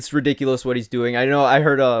 It's ridiculous what he's doing. I know I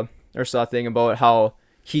heard or saw a thing about how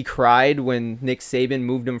he cried when Nick Saban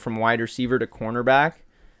moved him from wide receiver to cornerback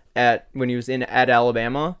when he was at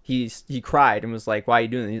Alabama. He cried and was like, "Why are you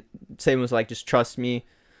doing this?" Saban was like, "Just trust me.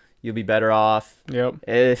 You'll be better off." Yep.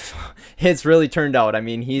 It's really turned out.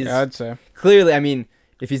 I'd say. Clearly,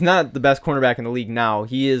 if he's not the best cornerback in the league now,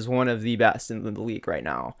 he is one of the best in the league right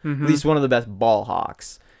now. Mm-hmm. At least one of the best ball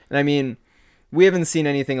hawks. And we haven't seen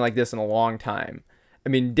anything like this in a long time.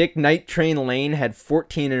 Dick Night Train Lane had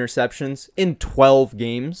 14 interceptions in 12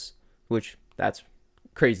 games, which that's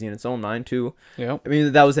crazy in its own mind too. Yep.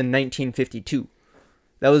 That was in 1952.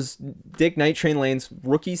 That was Dick Night Train Lane's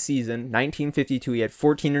rookie season, 1952. He had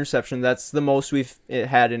 14 interceptions. That's the most we've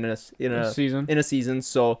had in a season.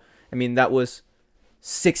 So, that was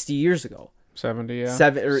 60 years ago. 70, yeah.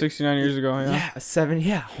 69 years ago, yeah. Yeah, 70,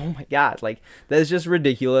 yeah. Oh my God. That's just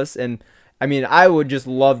ridiculous. And I would just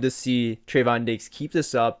love to see Trayvon Diggs keep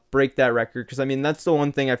this up, break that record. Because, that's the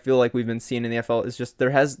one thing I feel like we've been seeing in the NFL is just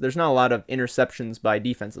there's not a lot of interceptions by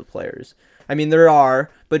defensive players. There are,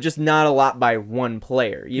 but just not a lot by one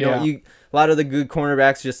player. A lot of the good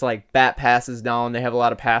cornerbacks just bat passes down. They have a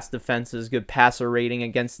lot of pass defenses, good passer rating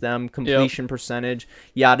against them, completion percentage,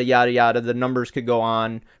 yada, yada, yada. The numbers could go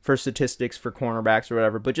on for statistics for cornerbacks or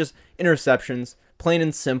whatever. But just interceptions, plain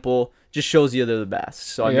and simple, just shows you they're the best.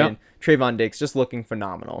 So, Trayvon Diggs just looking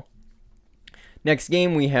phenomenal. Next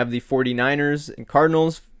game, we have the 49ers and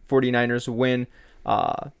Cardinals. 49ers win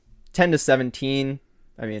 10-17.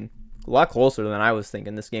 A lot closer than I was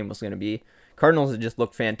thinking this game was going to be. Cardinals had just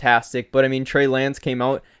looked fantastic. But, Trey Lance came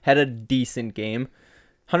out, had a decent game.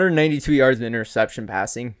 192 yards of interception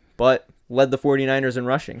passing, but led the 49ers in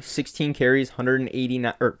rushing. 16 carries,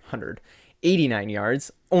 189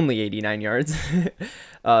 yards. Only 89 yards.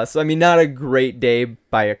 So, not a great day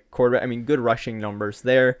by a quarterback. Good rushing numbers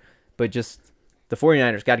there. But just the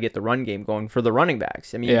 49ers got to get the run game going for the running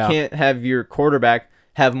backs. You can't have your quarterback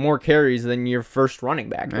have more carries than your first running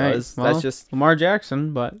back does. Well, that's just Lamar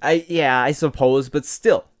Jackson, but I suppose, but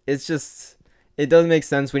still, it's just it doesn't make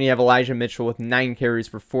sense when you have Elijah Mitchell with 9 carries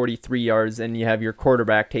for 43 yards and you have your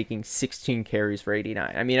quarterback taking 16 carries for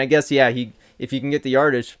 89. I mean, I guess if you can get the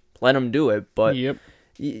yardage, let him do it, but yep.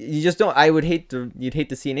 You just don't. You'd hate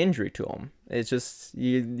to see an injury to him. It's just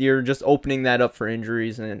you're just opening that up for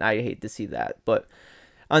injuries, and I hate to see that. But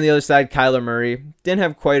on the other side, Kyler Murray didn't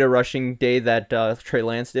have quite a rushing day that Trey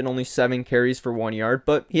Lance did. Only 7 carries for 1 yard,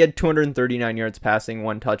 but he had 239 yards passing,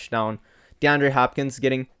 1 touchdown. DeAndre Hopkins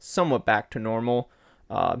getting somewhat back to normal.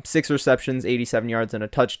 6 receptions, 87 yards, and a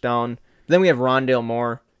touchdown. Then we have Rondale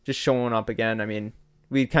Moore just showing up again. I mean,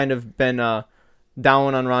 we've kind of been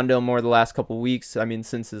down on Rondale Moore the last couple weeks. I mean,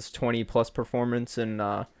 since his 20-plus performance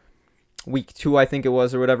in week 2, I think it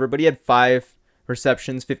was, or whatever. But he had 5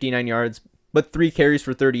 receptions, 59 yards, but 3 carries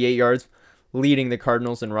for 38 yards, leading the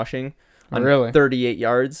Cardinals in rushing on 38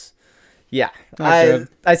 yards. Yeah,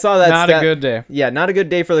 I saw that. Not a good day. Yeah, not a good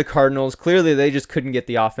day for the Cardinals. Clearly, they just couldn't get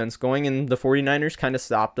the offense going, and the 49ers kind of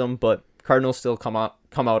stopped them, but Cardinals still come out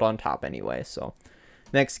on top anyway, so...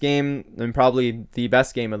 Next game, and probably the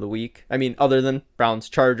best game of the week. I mean, other than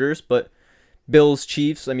Browns-Chargers, but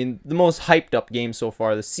Bills-Chiefs. I mean, the most hyped-up game so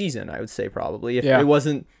far this season, I would say, probably. If it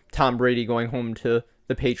wasn't Tom Brady going home to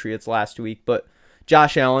the Patriots last week. But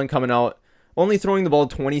Josh Allen coming out, only throwing the ball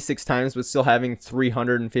 26 times, but still having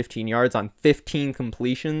 315 yards on 15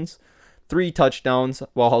 completions. 3 touchdowns,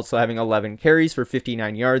 while also having 11 carries for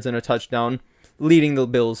 59 yards and a touchdown, leading the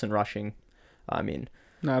Bills in rushing. I mean...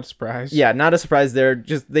 Not a surprise. Yeah, not a surprise there.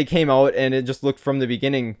 Just they came out and it just looked from the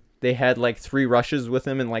beginning they had like 3 rushes with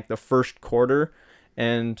him in like the first quarter,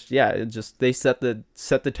 and yeah, it just they set the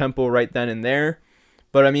tempo right then and there.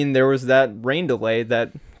 But I mean, there was that rain delay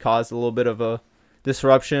that caused a little bit of a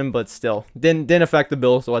disruption, but still didn't affect the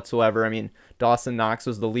Bills whatsoever. I mean, Dawson Knox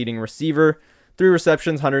was the leading receiver, 3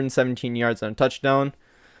 receptions, 117 yards and a touchdown.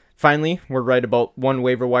 Finally, we're right about 1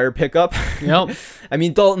 waiver wire pickup. Yep. I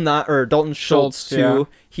mean, Dalton Schultz too. Yeah.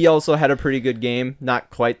 He also had a pretty good game.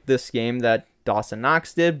 Not quite this game that Dawson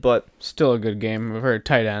Knox did, but still a good game. A very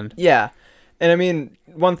tight end. Yeah. And I mean,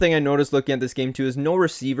 one thing I noticed looking at this game too is no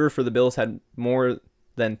receiver for the Bills had more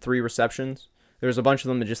than 3 receptions. There was a bunch of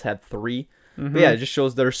them that just had 3. Mm-hmm. But yeah, it just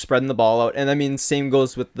shows they're spreading the ball out. And I mean, same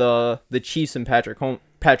goes with the Chiefs and Patrick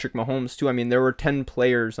Mahomes too. I mean, there were 10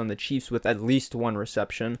 players on the Chiefs with at least 1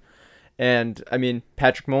 reception. And I mean,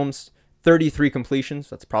 Patrick Mahomes, 33 completions.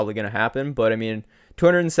 That's probably going to happen. But I mean,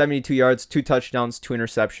 272 yards, 2 touchdowns, 2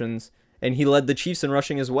 interceptions. And he led the Chiefs in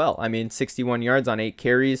rushing as well. I mean, 61 yards on 8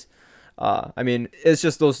 carries. I mean, it's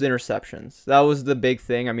just those interceptions. That was the big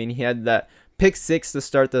thing. I mean, he had that pick 6 to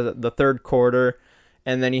start the third quarter.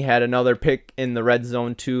 And then he had another pick in the red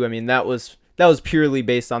zone too. I mean, that was purely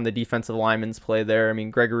based on the defensive lineman's play there. I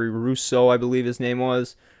mean, Gregory Rousseau, I believe his name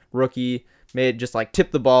was, rookie, made just like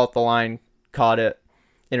tipped the ball at the line, caught it,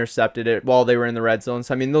 intercepted it while they were in the red zone.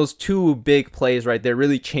 So, I mean, those 2 big plays right there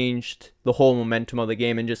really changed the whole momentum of the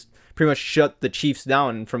game and just pretty much shut the Chiefs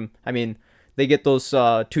down. I mean, they get those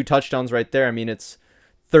 2 touchdowns right there. I mean, it's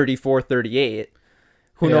 34-38.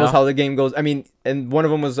 Who knows how the game goes? I mean, and one of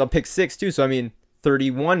them was a pick 6 too. So, I mean,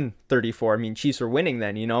 31-34. I mean, Chiefs are winning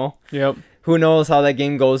then, you know? Yep. Who knows how that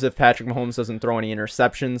game goes if Patrick Mahomes doesn't throw any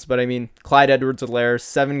interceptions. But, I mean, Clyde Edwards-Helaire,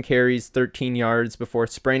 7 carries, 13 yards before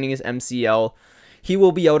spraining his MCL. He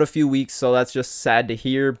will be out a few weeks, so that's just sad to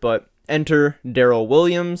hear. But enter Darrell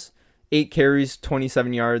Williams, 8 carries,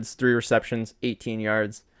 27 yards, 3 receptions, 18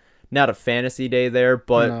 yards. Not a fantasy day there,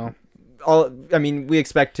 but we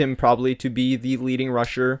expect him probably to be the leading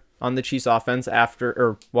rusher on the Chiefs offense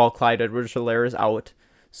while Clyde Edwards-Helaire is out.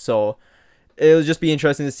 So it'll just be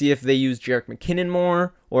interesting to see if they use Jerick McKinnon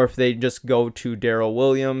more or if they just go to Darrell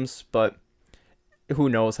Williams, but who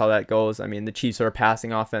knows how that goes. I mean, the Chiefs are a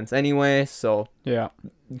passing offense anyway, so yeah.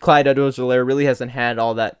 Clyde Edwards-Helaire really hasn't had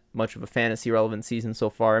all that much of a fantasy relevant season so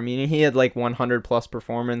far. I mean, he had like 100 plus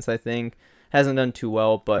performance, I think. Hasn't done too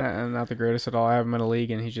well, but not the greatest at all. I have him in a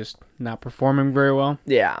league, and he's just not performing very well.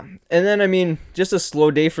 Yeah, and then I mean, just a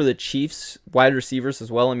slow day for the Chiefs wide receivers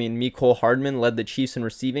as well. I mean, Mecole Hardman led the Chiefs in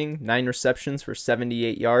receiving, 9 receptions for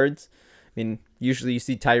 78 yards. I mean, usually you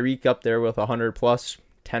see Tyreek up there with 100 plus,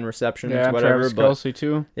 10 receptions, whatever. Travis Kelce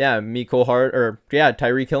too. Yeah,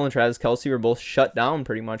 Tyreek Hill and Travis Kelce were both shut down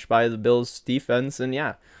pretty much by the Bills defense, and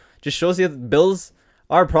yeah, just shows you that the Bills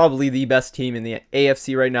are probably the best team in the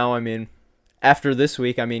AFC right now. I mean, after this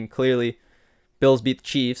week, I mean, clearly, Bills beat the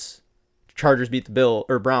Chiefs, Chargers beat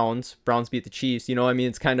the Browns beat the Chiefs. You know, I mean,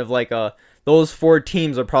 it's kind of like those 4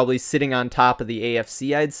 teams are probably sitting on top of the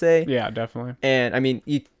AFC, I'd say. Yeah, definitely. And I mean,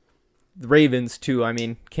 the Ravens too. I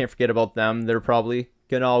mean, can't forget about them. They're probably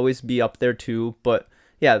gonna always be up there too. But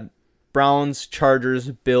yeah, Browns,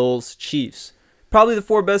 Chargers, Bills, Chiefs, probably the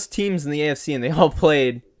 4 best teams in the AFC, and they all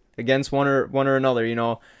played against one or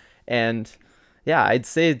another, and yeah, I'd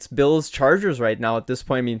say it's Bills, Chargers right now at this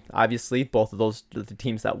point. I mean, obviously both of those are the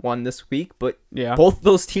teams that won this week, but yeah, both of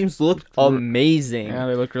those teams looked amazing. Yeah,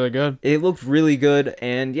 they looked really good. It looked really good,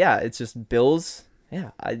 and yeah, it's just Bills.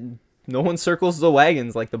 Yeah, no one circles the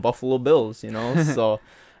wagons like the Buffalo Bills, So,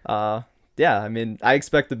 yeah, I mean, I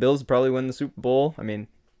expect the Bills to probably win the Super Bowl. I mean,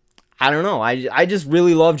 I don't know. I just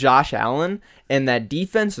really love Josh Allen, and that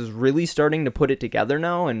defense is really starting to put it together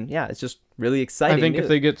now, and yeah, it's just really exciting. I think if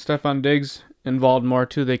they get Stephon Diggs involved more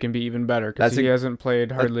too, they can be even better because he hasn't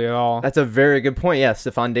played hardly at all. That's a very good point. Yeah,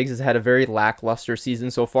 Stephon Diggs has had a very lackluster season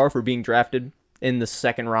so far for being drafted in the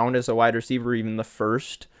 2nd round as a wide receiver, even the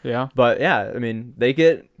 1st. Yeah. But yeah, I mean, they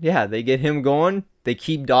get him going. They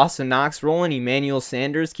keep Dawson Knox rolling. Emmanuel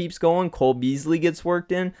Sanders keeps going. Cole Beasley gets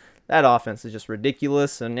worked in. That offense is just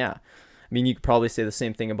ridiculous. And yeah, I mean, you could probably say the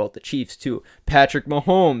same thing about the Chiefs too. Patrick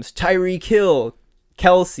Mahomes, Tyreek Hill,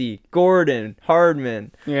 Kelsey, Gordon,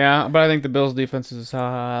 Hardman. Yeah, but I think the Bills' defense is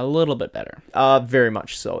a little bit better. Very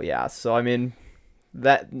much so, yeah. So,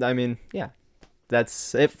 yeah.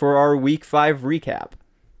 That's it for our Week 5 recap.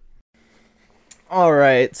 All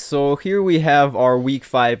right, so here we have our Week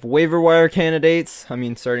 5 waiver wire candidates. I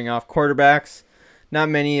mean, starting off quarterbacks. Not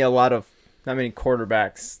many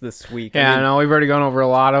quarterbacks this week. Yeah, I know we've already gone over a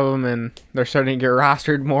lot of them, and they're starting to get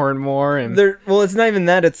rostered more and more. And it's not even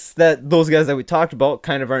that; it's that those guys that we talked about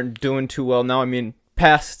kind of aren't doing too well now. I mean,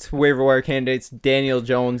 past waiver wire candidates: Daniel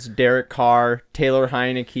Jones, Derek Carr, Taylor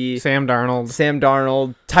Heineke, Sam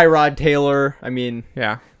Darnold, Tyrod Taylor. I mean,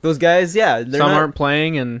 yeah, those guys. Yeah, some aren't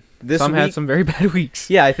playing, and some had some very bad weeks.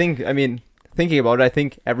 Yeah, thinking about it, I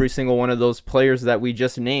think every single one of those players that we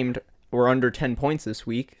just named were under 10 points this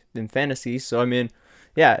week in fantasy. So,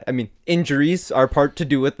 injuries are part to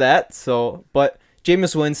do with that. So, but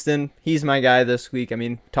Jameis Winston, he's my guy this week. I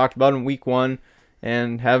mean, talked about him week 1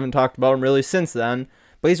 and haven't talked about him really since then.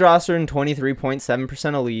 But he's rostered in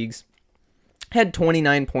 23.7% of leagues. Had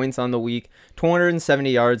 29 points on the week,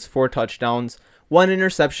 270 yards, 4 touchdowns, 1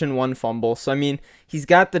 interception, 1 fumble. So, I mean, he's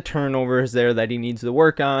got the turnovers there that he needs to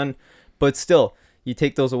work on. But still, you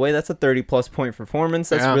take those away, that's a 30-plus point performance.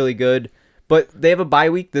 That's really good. But they have a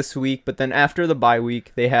bye week this week. But then after the bye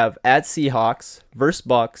week, they have at Seahawks, versus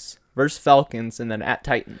Bucks, versus Falcons, and then at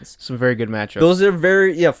Titans. Some very good matchups. Those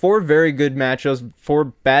are 4 very good matchups, 4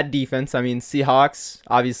 bad defense. I mean, Seahawks,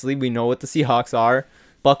 obviously, we know what the Seahawks are.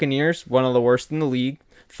 Buccaneers, one of the worst in the league.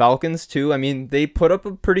 Falcons, too. I mean, they put up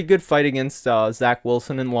a pretty good fight against Zach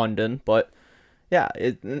Wilson in London. But yeah,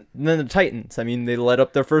 and then the Titans. I mean, they led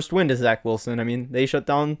up their first win to Zach Wilson. I mean, they shut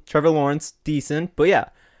down Trevor Lawrence, decent. But yeah,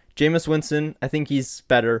 Jameis Winston, I think he's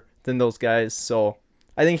better than those guys. So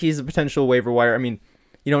I think he's a potential waiver wire. I mean,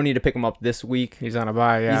 you don't need to pick him up this week. He's on a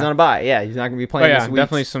bye, yeah. He's on a bye, yeah. He's not going to be playing this week.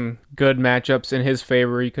 Definitely some good matchups in his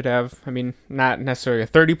favor. He could have, I mean, not necessarily a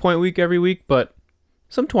 30-point week every week, but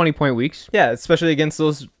some 20-point weeks. Yeah, especially against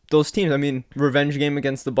those teams. I mean, revenge game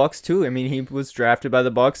against the Bucks too. I mean, he was drafted by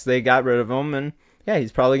the Bucks. They got rid of him, and yeah,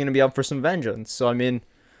 he's probably going to be up for some vengeance. So, I mean,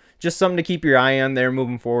 just something to keep your eye on there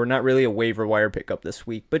moving forward. Not really a waiver wire pickup this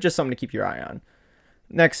week, but just something to keep your eye on.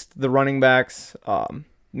 Next, the running backs.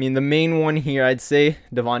 I mean, the main one here, I'd say,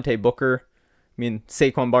 Devontae Booker. I mean,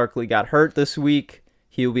 Saquon Barkley got hurt this week.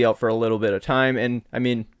 He'll be out for a little bit of time. And, I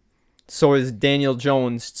mean, so is Daniel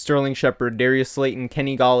Jones, Sterling Shepard, Darius Slayton,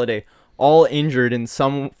 Kenny Golladay, all injured in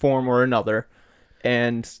some form or another.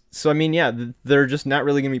 And so, I mean, yeah, they're just not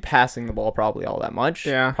really going to be passing the ball probably all that much.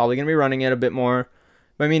 Yeah. Probably going to be running it a bit more.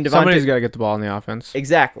 But, I mean, somebody's got to get the ball in the offense.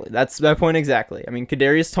 Exactly. That's my point exactly. I mean,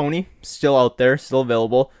 Kadarius Toney, still out there, still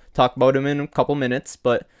available. Talk about him in a couple minutes.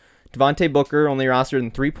 But Devontae Booker, only rostered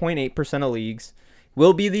in 3.8% of leagues.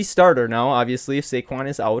 Will be the starter now, obviously, if Saquon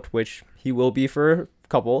is out, which he will be for a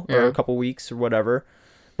couple weeks or whatever.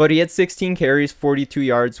 But he had 16 carries, 42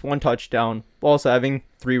 yards, 1 touchdown, also having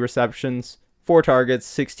 3 receptions, 4 targets,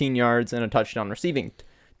 16 yards, and a touchdown receiving.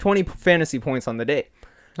 20 fantasy points on the day.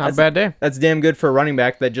 Not a bad day. That's damn good for a running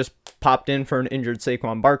back that just popped in for an injured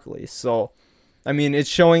Saquon Barkley. So, I mean, it's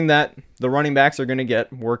showing that the running backs are going to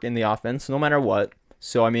get work in the offense no matter what.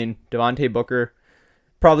 So, I mean, Devontae Booker,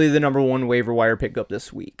 probably the number 1 waiver wire pickup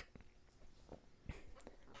this week.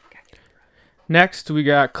 Next, we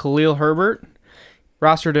got Khalil Herbert,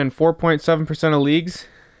 rostered in 4.7% of leagues.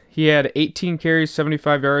 He had 18 carries,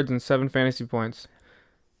 75 yards, and 7 fantasy points.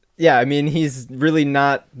 Yeah, I mean, he's really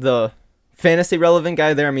not the fantasy relevant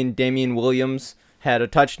guy there. I mean, Damian Williams had a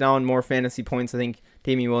touchdown, more fantasy points. I think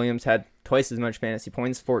Damian Williams had twice as much fantasy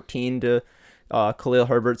points, 14 to Khalil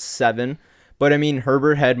Herbert's 7. But I mean,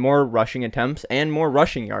 Herbert had more rushing attempts and more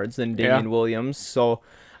rushing yards than Damian Williams. So,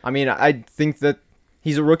 I mean, I think that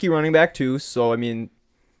he's a rookie running back too. So, I mean,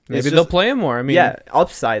 maybe they'll play him more. I mean, yeah,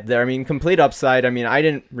 upside there. I mean, complete upside. I mean, I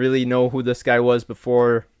didn't really know who this guy was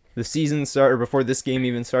before the season started, or before this game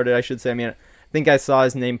even started, I should say. I mean, I think I saw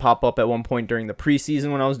his name pop up at one point during the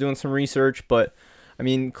preseason when I was doing some research. But, I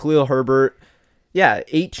mean, Khalil Herbert, yeah,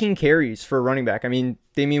 18 carries for a running back. I mean,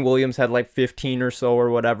 Damian Williams had like 15 or so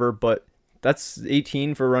or whatever, but that's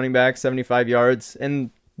 18 for running back, 75 yards. And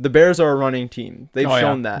the Bears are a running team. They've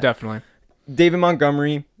shown that. Definitely. David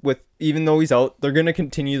Montgomery, even though he's out, they're going to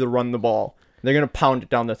continue to run the ball. They're going to pound it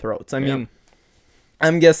down their throats. I mean,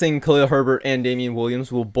 I'm guessing Khalil Herbert and Damian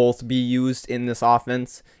Williams will both be used in this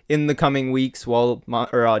offense in the coming weeks while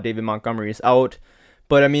David Montgomery is out.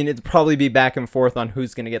 But, I mean, it'll probably be back and forth on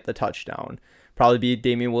who's going to get the touchdown. Probably be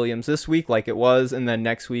Damian Williams this week like it was, and then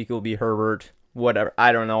next week it'll be Herbert, whatever.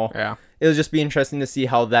 I don't know. Yeah. It'll just be interesting to see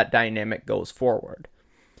how that dynamic goes forward.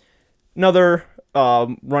 Another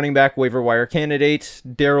running back waiver wire candidate,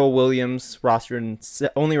 Darrell Williams,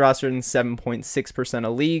 only rostered in 7.6%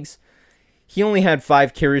 of leagues. He only had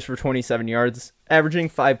 5 carries for 27 yards, averaging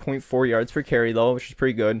 5.4 yards per carry, though, which is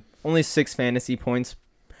pretty good. Only 6 fantasy points.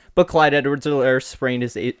 But Clyde Edwards-Helaire sprained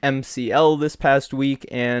his MCL this past week,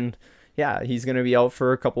 and yeah, he's going to be out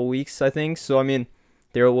for a couple weeks, I think. So, I mean,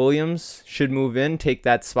 Darrell Williams should move in, take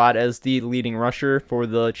that spot as the leading rusher for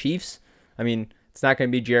the Chiefs. I mean, it's not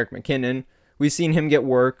going to be Jerick McKinnon. We've seen him get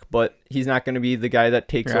work, but he's not going to be the guy that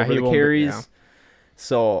takes over the carries.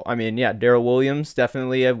 So, I mean, yeah, Darrell Williams,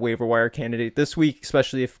 definitely a waiver wire candidate this week,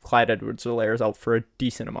 especially if Clyde Edwards-Helaire is out for a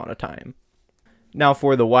decent amount of time. Now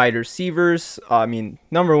for the wide receivers, I mean,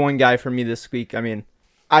 number one guy for me this week, I mean,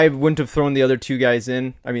 I wouldn't have thrown the other two guys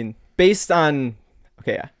in. I mean, based on,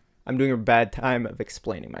 okay, I'm doing a bad time of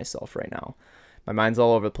explaining myself right now. My mind's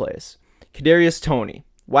all over the place. Kadarius Toney,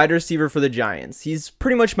 wide receiver for the Giants. He's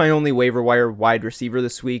pretty much my only waiver wire wide receiver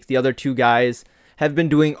this week. The other two guys have been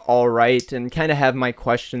doing all right and kind of have my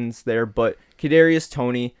questions there, but Kadarius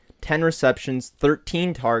Toney, 10 receptions,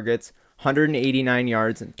 13 targets, 189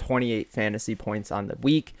 yards, and 28 fantasy points on the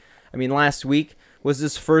week. I mean, last week was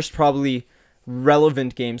his first probably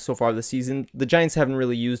relevant game so far this season. The Giants haven't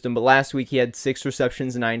really used him, but last week he had 6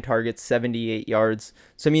 receptions, 9 targets, 78 yards.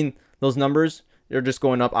 So, I mean, those numbers, they're just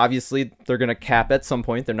going up. Obviously, they're going to cap at some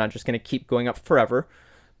point. They're not just going to keep going up forever.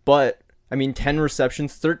 But, I mean, 10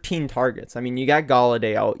 receptions, 13 targets. I mean, you got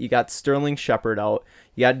Golladay out. You got Sterling Shepard out.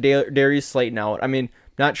 You got Darius Slayton out. I mean,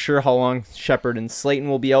 not sure how long Shepard and Slayton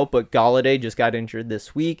will be out, but Golladay just got injured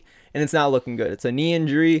this week, and it's not looking good. It's a knee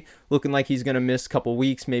injury, looking like he's going to miss a couple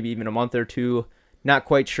weeks, maybe even a month or two. Not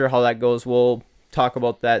quite sure how that goes. We'll talk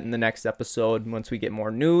about that in the next episode once we get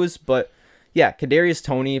more news. But, yeah, Kadarius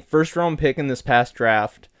Toney, first-round pick in this past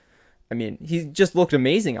draft. I mean, he just looked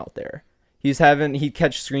amazing out there. He'd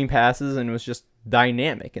catch screen passes and was just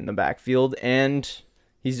dynamic in the backfield, and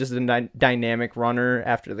he's just a dynamic runner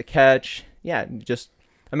after the catch. Yeah,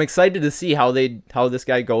 I'm excited to see how this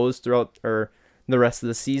guy goes throughout the rest of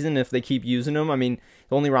the season if they keep using him. I mean,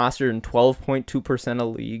 he only rostered in 12.2%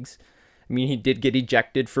 of leagues. I mean, he did get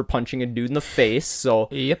ejected for punching a dude in the face, so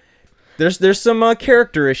yep. There's some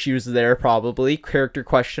character issues there, probably character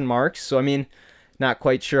question marks. So I mean, not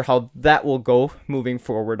quite sure how that will go moving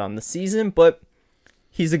forward on the season, but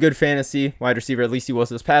he's a good fantasy wide receiver. At least he was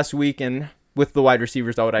this past week, and with the wide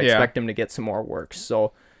receivers out, I expect him to get some more work.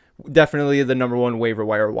 So definitely the number one waiver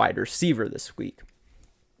wire wide receiver this week.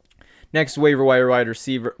 Next waiver wire wide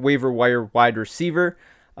receiver.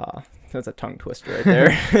 That's a tongue twister right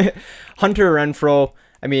there. Hunter Renfrow.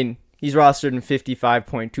 I mean, he's rostered in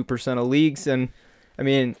 55.2% of leagues, and I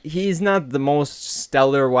mean, he's not the most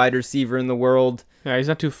stellar wide receiver in the world. Yeah, he's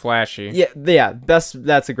not too flashy. Yeah, that's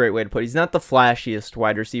a great way to put it. He's not the flashiest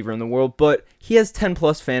wide receiver in the world, but he has 10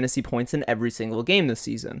 plus fantasy points in every single game this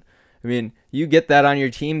season. I mean, you get that on your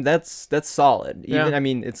team, that's solid. I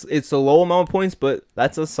mean, it's a low amount of points, but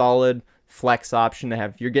that's a solid flex option to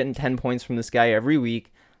have. You're getting 10 points from this guy every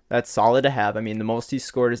week. That's solid to have. I mean, the most he's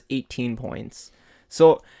scored is 18 points.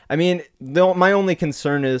 So, I mean, my only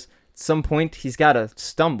concern is at some point he's got to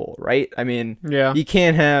stumble, right? I mean, you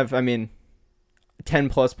can't have, 10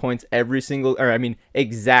 plus points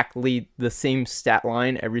exactly the same stat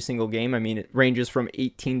line every single game. I mean, it ranges from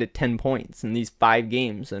 18 to 10 points in these 5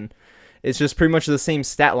 games, and it's just pretty much the same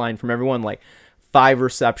stat line from everyone, like 5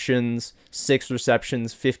 receptions, 6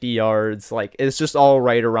 receptions, 50 yards. Like, it's just all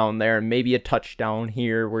right around there, and maybe a touchdown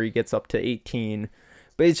here where he gets up to 18.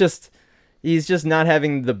 But he's just not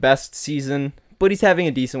having the best season, but he's having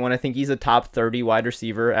a decent one. I think he's a top 30 wide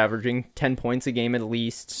receiver, averaging 10 points a game at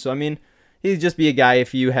least. So, I mean, he'd just be a guy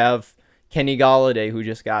if you have Kenny Galladay, who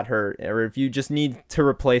just got hurt, or if you just need to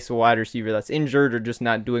replace a wide receiver that's injured or just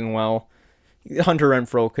not doing well, Hunter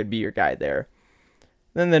Renfrow could be your guy there.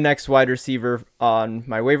 Then the next wide receiver on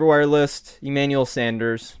my waiver wire list, Emmanuel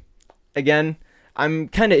Sanders. Again, I'm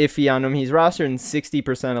kind of iffy on him. He's rostered in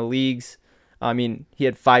 60% of leagues. I mean, he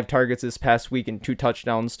had 5 targets this past week and 2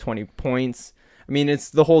 touchdowns, 20 points. I mean, it's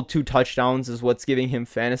the whole 2 touchdowns is what's giving him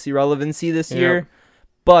fantasy relevancy this year.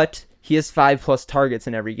 But he has 5+ targets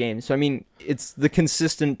in every game. So, I mean, it's the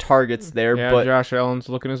consistent targets there. Yeah, but Josh Allen's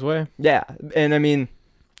looking his way. Yeah, and I mean,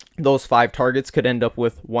 those 5 targets could end up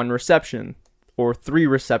with 1 reception or 3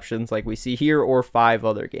 receptions like we see here, or 5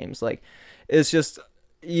 other games. Like, it's just,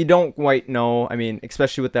 you don't quite know. I mean,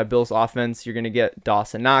 especially with that Bills offense, you're going to get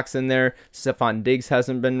Dawson Knox in there. Stephon Diggs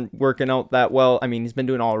hasn't been working out that well. I mean, he's been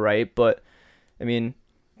doing all right, but, I mean,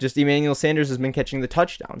 just Emmanuel Sanders has been catching the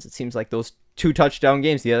touchdowns. It seems like those 2 touchdown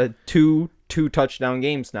games. He had 2 touchdown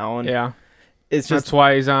games now. And yeah. It's just, that's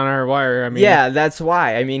why he's on our wire. I mean, yeah, that's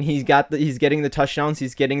why. I mean, he's getting the touchdowns.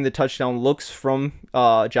 He's getting the touchdown looks from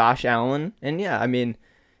Josh Allen. And yeah, I mean,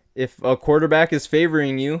 if a quarterback is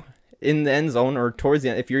favoring you in the end zone or towards the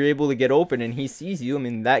end, if you're able to get open and he sees you, I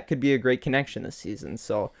mean, that could be a great connection this season.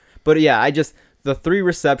 So, but yeah, the 3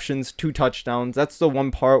 receptions, 2 touchdowns, that's the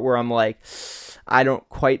one part where I'm like, I don't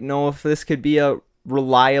quite know if this could be a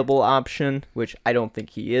reliable option, which I don't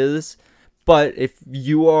think he is. But if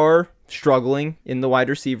you are struggling in the wide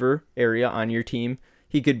receiver area on your team,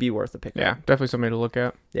 he could be worth a pick. Yeah, definitely somebody to look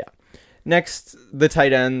at. Yeah. Next, the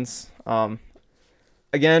tight ends.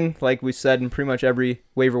 Again, like we said in pretty much every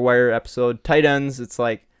waiver wire episode, tight ends, it's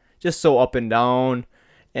like just so up and down.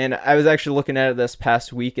 And I was actually looking at it this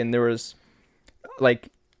past week, and there was like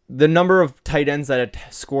the number of tight ends that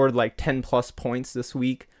had scored like 10 plus points this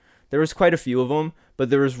week. There was quite a few of them, but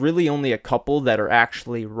there was really only a couple that are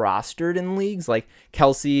actually rostered in leagues. Like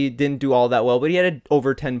Kelsey didn't do all that well, but he had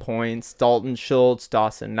over 10 points. Dalton Schultz,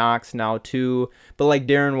 Dawson Knox now too. But like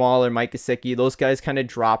Darren Waller, Mike Gesicki, those guys kind of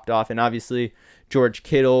dropped off. And obviously George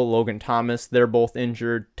Kittle, Logan Thomas, they're both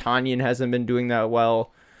injured. Tanyan hasn't been doing that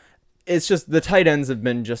well. It's just the tight ends have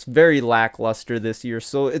been just very lackluster this year.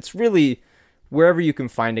 So it's really wherever you can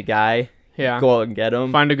find a guy, go out and get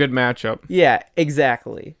him. Find a good matchup. Yeah,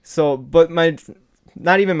 exactly. So, but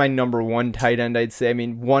not even my number 1 tight end, I'd say. I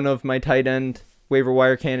mean, one of my tight end waiver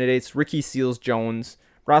wire candidates, Ricky Seals-Jones,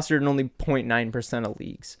 rostered in only 0.9% of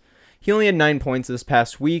leagues. He only had 9 points this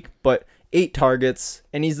past week, but 8 targets,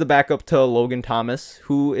 and he's the backup to Logan Thomas,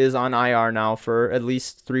 who is on IR now for at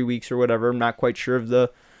least 3 weeks or whatever. I'm not quite sure of the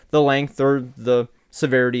length or the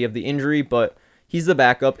severity of the injury, but he's the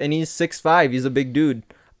backup, and he's 6'5". He's a big dude.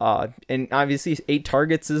 And obviously 8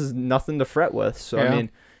 targets is nothing to fret with. So, yeah. I mean,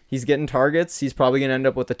 he's getting targets. He's probably going to end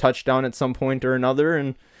up with a touchdown at some point or another,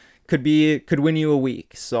 and could win you a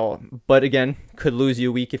week. So, but again, could lose you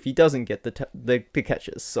a week if he doesn't get the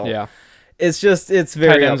catches. So, yeah. It's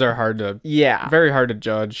very... Tight ends are hard to... Yeah. Very hard to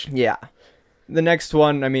judge. Yeah. The next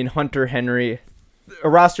one, I mean, Hunter Henry,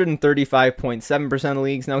 rostered in 35.7% of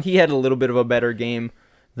leagues. Now, he had a little bit of a better game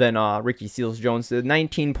than Ricky Seals-Jones did.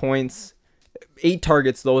 19 points, 8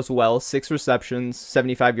 targets though as well, 6 receptions,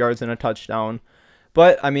 75 yards and a touchdown.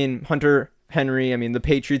 But, I mean, Hunter Henry, I mean, the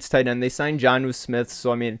Patriots tight end, they signed Jonnu Smith.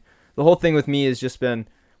 So, I mean, the whole thing with me has just been,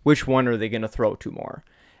 which one are they going to throw to more?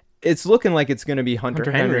 It's looking like it's going to be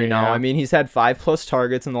Hunter Henry now. Yeah. I mean, he's had 5+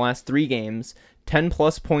 targets in the last 3 games,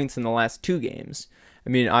 10+ points in the last 2 games.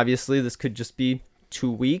 I mean, obviously, this could just be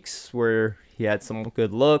 2 weeks where he had some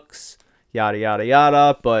good looks, yada, yada,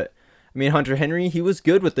 yada. But, I mean, Hunter Henry, he was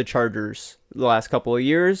good with the Chargers the last couple of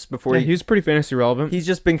years. He was pretty fantasy relevant. He's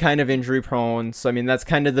just been kind of injury prone. So, I mean, that's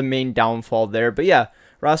kind of the main downfall there. But, yeah,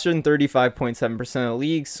 rostered in 35.7% of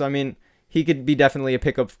leagues. So, I mean, he could be definitely a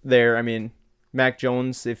pickup there. I mean, Mac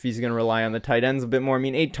Jones, if he's going to rely on the tight ends a bit more. I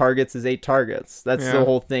mean, 8 targets is 8 targets. That's the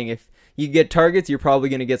whole thing. If you get targets, you're probably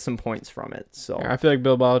going to get some points from it. So yeah, I feel like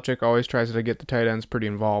Bill Belichick always tries to get the tight ends pretty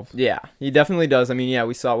involved. Yeah, he definitely does. I mean, yeah,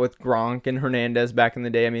 we saw it with Gronk and Hernandez back in the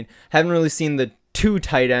day. I mean, haven't really seen the 2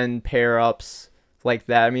 tight end pair-ups like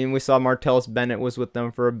that. I mean, we saw Martellus Bennett was with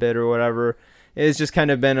them for a bit or whatever. It's just kind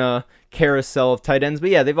of been a carousel of tight ends.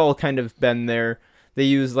 But yeah, they've all kind of been there. They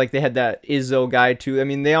use, like, they had that Izzo guy, too. I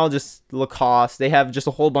mean, they all just, Lacoste, they have just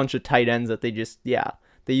a whole bunch of tight ends that they just,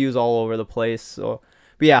 they use all over the place. So,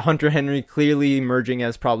 but yeah, Hunter Henry clearly emerging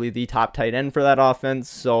as probably the top tight end for that offense.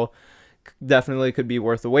 So, definitely could be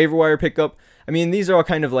worth a waiver wire pickup. I mean, these are all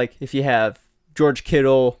kind of like, if you have George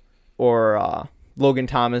Kittle or Logan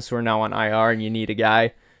Thomas who are now on IR and you need a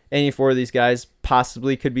guy, any 4 of these guys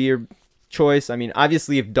possibly could be your choice. I mean,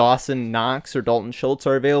 obviously, if Dawson Knox or Dalton Schultz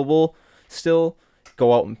are available still,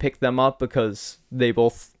 go out and pick them up because they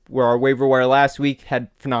both where our waiver wire last week had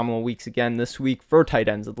phenomenal weeks again this week for tight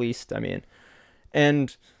ends at least. I mean,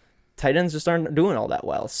 and tight ends just aren't doing all that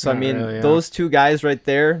well. So, I mean, those two guys right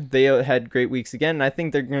there, they had great weeks again. And I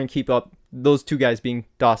think they're going to keep up, those two guys being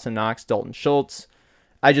Dawson Knox, Dalton Schultz.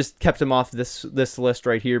 I just kept them off this list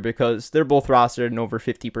right here because they're both rostered in over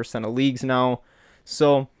 50% of leagues now.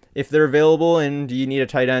 So if they're available and you need a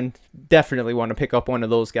tight end, definitely want to pick up one of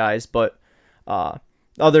those guys. But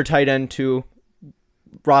other tight end too,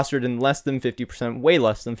 rostered in less than 50%, way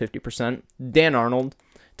less than 50%, Dan Arnold.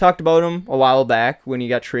 Talked about him a while back when he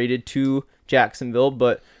got traded to Jacksonville,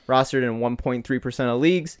 but rostered in 1.3% of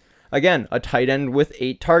leagues. Again, a tight end with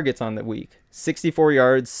 8 targets on the week. 64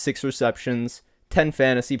 yards, 6 receptions, 10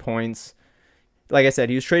 fantasy points. Like I said,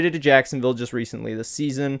 he was traded to Jacksonville just recently this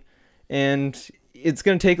season, and it's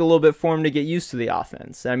going to take a little bit for him to get used to the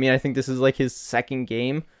offense. I mean, I think this is like his second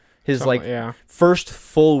game, his first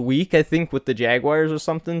full week, I think, with the Jaguars or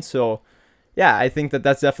something. So, yeah, I think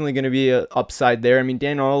that's definitely going to be an upside there. I mean,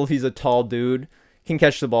 Dan Arnold, he's a tall dude, can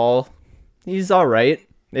catch the ball. He's all right.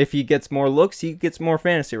 If he gets more looks, he gets more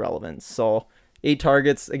fantasy relevance. So 8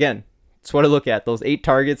 targets, again, that's what I look at. Those 8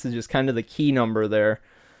 targets is just kind of the key number there.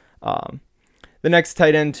 The next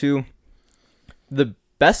tight end too, the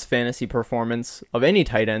best fantasy performance of any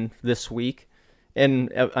tight end this week,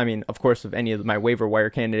 and I mean, of course, of any of my waiver wire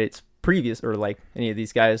candidates previous, or like any of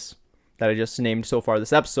these guys that I just named so far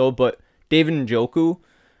this episode, but David Njoku,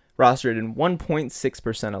 rostered in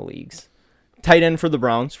 1.6% of leagues. Tight end for the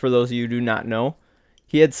Browns, for those of you who do not know.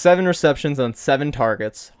 He had 7 receptions on 7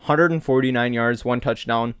 targets, 149 yards, 1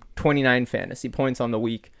 touchdown, 29 fantasy points on the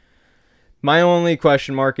week. My only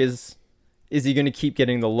question mark is he going to keep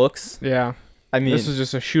getting the looks? Yeah. I mean, this is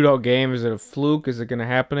just a shootout game. Is it a fluke? Is it going to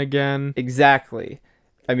happen again? Exactly.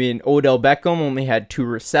 I mean, Odell Beckham only had 2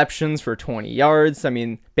 receptions for 20 yards. I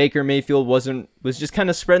mean, Baker Mayfield was just kind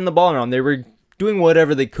of spreading the ball around. They were doing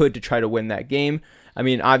whatever they could to try to win that game. I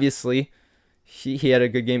mean, obviously, he had a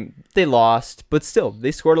good game. They lost, but still,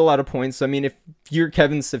 they scored a lot of points. So, I mean, if you're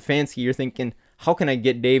Kevin Stefanski, you're thinking, how can I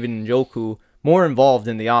get David Njoku more involved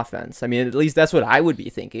in the offense? I mean, at least that's what I would be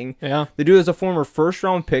thinking. Yeah. The dude is a former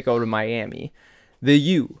first-round pick out of Miami, the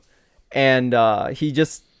U, and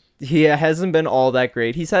he hasn't been all that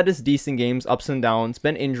great. He's had his decent games, ups and downs,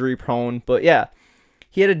 been injury prone, but yeah,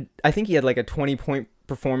 I think he had like a 20-point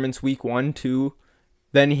performance week 1, 2.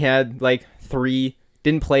 Then he had like 3,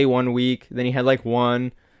 didn't play 1 week. Then he had like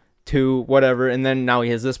 1, 2, whatever, and then now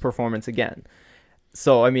he has this performance again.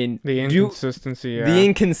 So I mean, the inconsistency,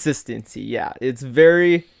 yeah, he's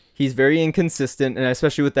very inconsistent, and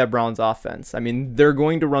especially with that Browns offense. I mean, they're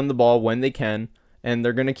going to run the ball when they can, and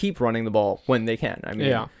they're going to keep running the ball when they can. I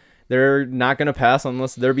mean, they're not going to pass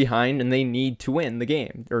unless they're behind and they need to win the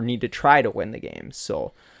game or need to try to win the game.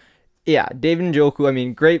 So, yeah, David Njoku, I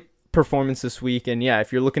mean, great performance this week. And, yeah,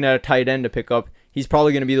 if you're looking at a tight end to pick up, he's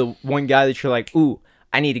probably going to be the one guy that you're like, ooh,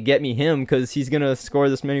 I need to get me him because he's going to score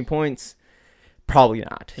this many points. Probably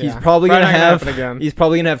not. Yeah. He's probably going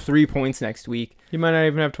to have 3 points next week. He might not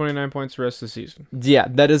even have 29 points the rest of the season. Yeah,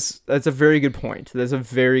 that's a very good point. That's a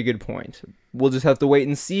very good point. We'll just have to wait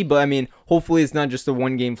and see. But, I mean, hopefully it's not just a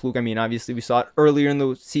one-game fluke. I mean, obviously we saw it earlier in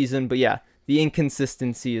the season. But, yeah, the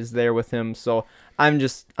inconsistency is there with him. So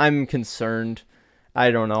I'm concerned.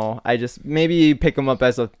 I don't know. Maybe pick him up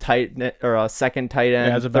as a second tight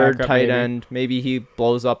end, as a third backup, tight end. Maybe he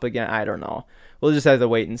blows up again. I don't know. We'll just have to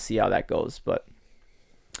wait and see how that goes. But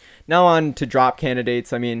now on to drop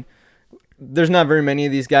candidates. I mean, there's not very many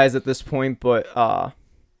of these guys at this point, but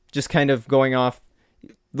just kind of going off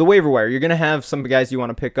the waiver wire, you're going to have some guys you want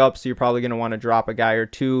to pick up, so you're probably going to want to drop a guy or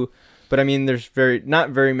two. But, I mean, there's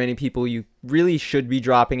not very many people you really should be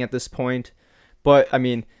dropping at this point. But, I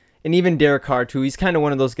mean, and even Derek Carr, too, he's kind of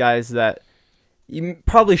one of those guys that you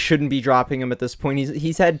probably shouldn't be dropping him at this point.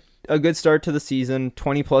 He's had a good start to the season,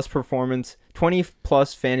 20-plus performance,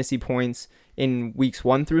 20-plus fantasy points in weeks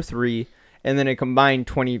 1 through 3, and then a combined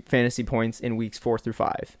 20 fantasy points in weeks 4 through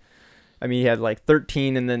 5. I mean, he had like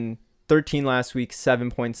 13 and then 13 last week,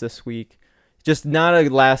 7 points this week. Just not a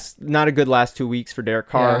good last 2 weeks for Derek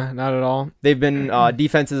Carr. Yeah, not at all. They've been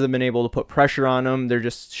defenses have been able to put pressure on him. They're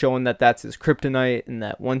just showing that that's his kryptonite, and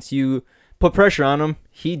that once you put pressure on him,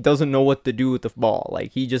 he doesn't know what to do with the ball.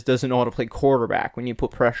 Like, he just doesn't know how to play quarterback when you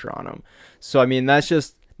put pressure on him. So, I mean, that's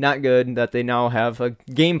just not good that they now have a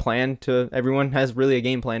game plan everyone has really a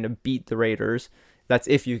game plan to beat the Raiders. That's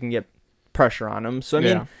if you can get pressure on them. So, I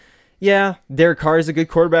mean, yeah, Derek Carr is a good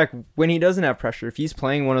quarterback when he doesn't have pressure. If he's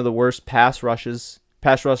playing one of the worst pass rush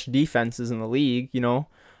defenses in the league,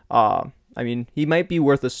 I mean, he might be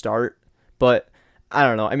worth a start, but I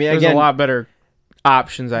don't know. I mean, there's a lot better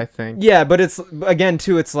options, I think. Yeah, but it's, again,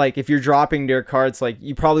 too, it's like if you're dropping Derek Carr, it's like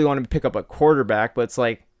you probably want to pick up a quarterback, but it's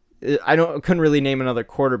like couldn't really name another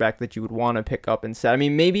quarterback that you would want to pick up instead. I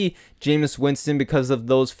mean, maybe Jameis Winston because of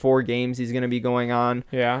those 4 games he's going to be going on.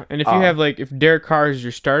 Yeah, and if you have if Derek Carr is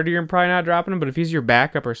your starter, you're probably not dropping him. But if he's your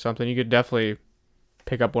backup or something, you could definitely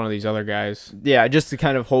pick up one of these other guys. Yeah, just to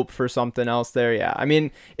kind of hope for something else there. Yeah, I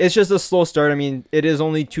mean, it's just a slow start. I mean, it is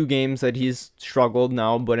only 2 games that he's struggled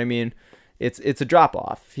now, but I mean, it's a drop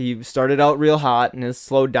off. He started out real hot and has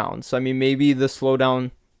slowed down. So I mean, maybe the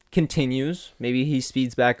slowdown continues. Maybe he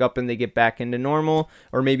speeds back up and they get back into normal,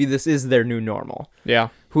 or maybe this is their new normal. Yeah.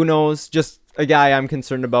 Who knows? Just a guy I'm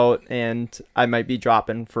concerned about, and I might be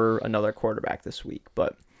dropping for another quarterback this week.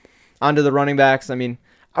 But onto the running backs. I mean,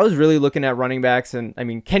 I was really looking at running backs, and I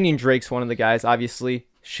mean, Kenyon Drake's one of the guys, obviously,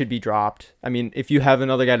 should be dropped. I mean, if you have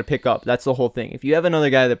another guy to pick up, that's the whole thing. If you have another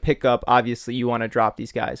guy to pick up, obviously you want to drop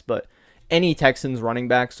these guys. But any Texans running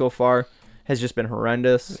back so far has just been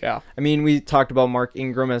horrendous. Yeah. I mean, we talked about Mark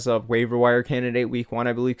Ingram as a waiver wire candidate week 1,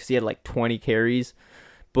 I believe, because he had like 20 carries.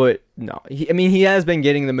 But no, he has been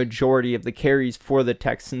getting the majority of the carries for the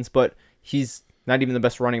Texans, but he's not even the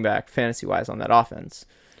best running back fantasy-wise on that offense.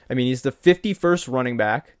 I mean, he's the 51st running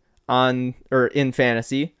back in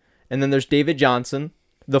fantasy, and then there's David Johnson,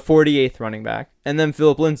 the 48th running back, and then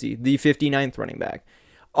Phillip Lindsay, the 59th running back.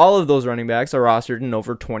 All of those running backs are rostered in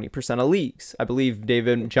over 20% of leagues. I believe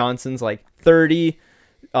David Johnson's like 30,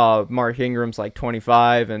 Mark Ingram's like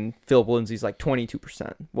 25, and Phillip Lindsay's like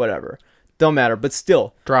 22%. Whatever. Don't matter, but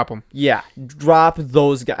still. Drop them. Yeah, drop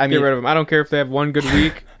those guys. I mean, get rid of them. I don't care if they have one good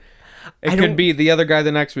week. It could be the other guy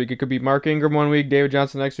the next week. It could be Mark Ingram one week, David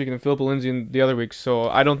Johnson next week, and then Phillip Lindsay the other week. So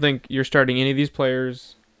I don't think you're starting any of these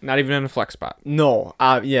players, not even in a flex spot. No.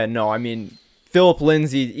 No. I mean, Phillip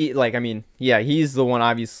Lindsay, he's the one,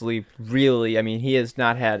 obviously, really. I mean, he has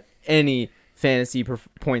not had any fantasy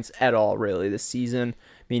points at all, really, this season.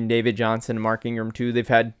 I mean, David Johnson and Mark Ingram, too, they've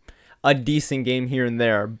had a decent game here and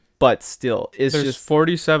there, but still, there's just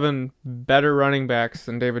 47 better running backs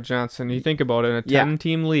than David Johnson. You think about it, in a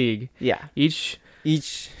 10-team league. Yeah. Each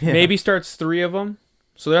maybe starts 3 of them.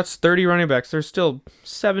 So that's 30 running backs. There's still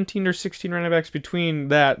 17 or 16 running backs between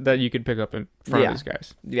that you could pick up in front of these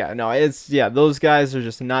guys. Yeah, no, those guys are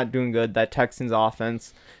just not doing good. That Texans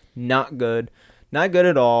offense, not good. Not good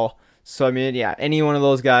at all. So, I mean, any one of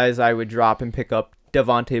those guys I would drop and pick up.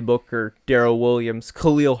 Devontae Booker, Darrell Williams,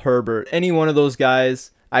 Khalil Herbert. Any one of those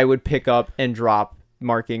guys I would pick up and drop.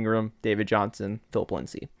 Mark Ingram, David Johnson, Phillip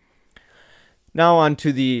Lindsay. Now on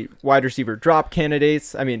to the wide receiver drop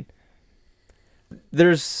candidates. I mean,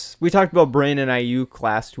 we talked about Brandon Ayuk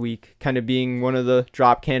last week kind of being one of the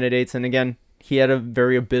drop candidates, and again, he had a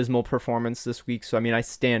very abysmal performance this week, so I mean, I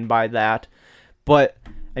stand by that. But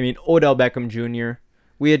I mean, Odell Beckham Jr.,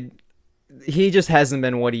 he just hasn't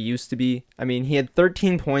been what he used to be. I mean, he had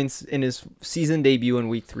 13 points in his season debut in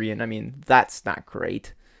week 3, and I mean, that's not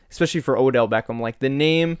great, especially for Odell Beckham. Like, the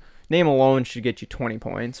name alone should get you 20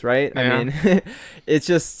 points, right? Yeah. I mean, it's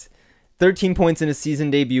just 13 points in his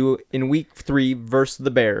season debut in week 3 versus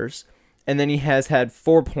the Bears, and then he has had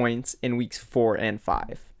 4 points in weeks 4 and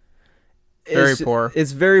 5. Poor.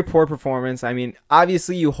 It's very poor performance. I mean,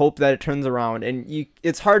 obviously you hope that it turns around, and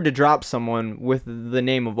it's hard to drop someone with the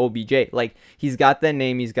name of OBJ. Like, he's got that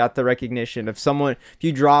name, he's got the recognition. If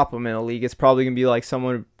you drop him in a league, it's probably gonna be like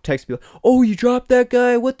someone texts you, "Oh, you dropped that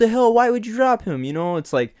guy? What the hell? Why would you drop him?" You know,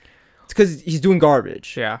 it's like, it's because he's doing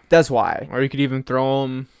garbage. Yeah, that's why. Or you could even throw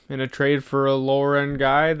him in a trade for a lower end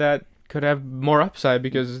guy that could have more upside,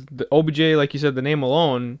 because the OBJ, like you said, the name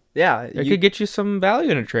alone, it could get you some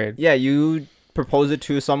value in a trade. Yeah, you propose it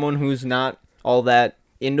to someone who's not all that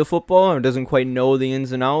into football or doesn't quite know the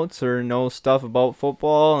ins and outs or know stuff about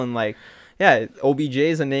football, and like, OBJ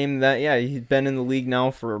is a name that, he's been in the league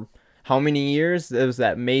now for how many years? It was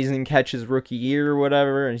that amazing catch his rookie year or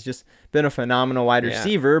whatever, and he's just been a phenomenal wide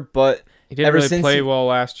receiver, but he didn't really play well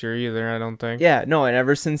last year either, I don't think. Yeah, no, and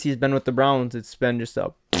ever since he's been with the Browns, it's been just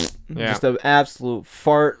an absolute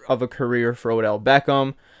fart of a career for Odell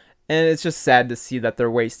Beckham, and it's just sad to see that they're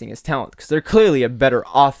wasting his talent, because they're clearly a better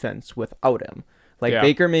offense without him. Like,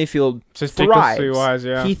 Baker Mayfield thrives.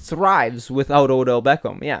 He thrives without Odell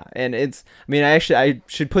Beckham. Yeah, and I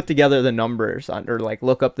should put together the numbers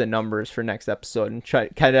look up the numbers for next episode and try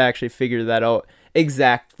kind of actually figure that out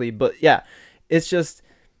exactly. But it's just,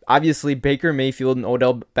 obviously Baker Mayfield and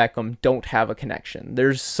Odell Beckham don't have a connection.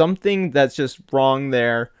 There's something that's just wrong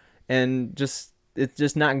there, and it's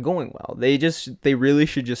just not going well. They really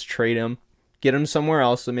should just trade him, get him somewhere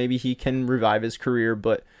else so maybe he can revive his career,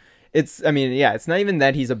 but It's not even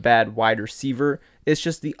that he's a bad wide receiver. It's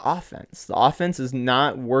just the offense. The offense is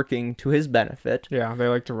not working to his benefit. Yeah, they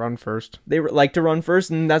like to run first. They like to run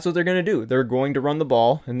first, and that's what they're going to do. They're going to run the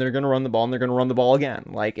ball, and they're going to run the ball, and they're going to run the ball again.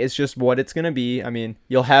 Like, it's just what it's going to be. I mean,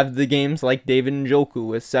 you'll have the games like David Njoku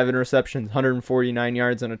with 7 receptions, 149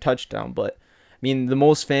 yards, and a touchdown. But, I mean, the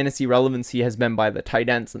most fantasy relevancy has been by the tight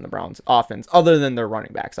ends in the Browns offense, other than their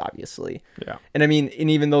running backs, obviously. Yeah. And, I mean,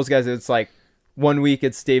 and even those guys, it's like, one week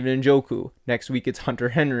it's David Njoku. Next week it's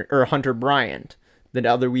Hunter Bryant. The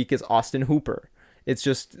other week is Austin Hooper. It's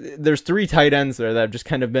just, there's 3 tight ends there that have just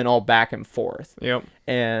kind of been all back and forth. Yep.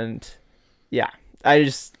 And yeah, I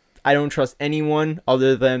don't trust anyone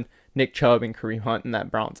other than Nick Chubb and Kareem Hunt in that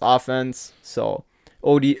Browns offense. So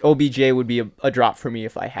OBJ would be a drop for me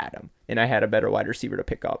if I had him and I had a better wide receiver to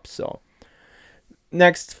pick up. So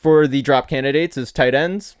next for the drop candidates is tight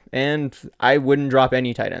ends, and I wouldn't drop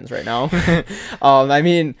any tight ends right now. I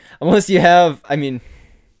mean, unless you have, even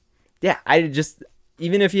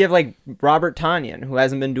if you have like Robert Tonyan, who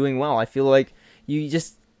hasn't been doing well, I feel like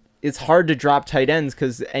it's hard to drop tight ends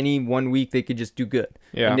because any one week they could just do good.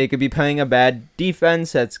 Yeah. And they could be playing a bad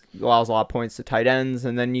defense that allows a lot of points to tight ends,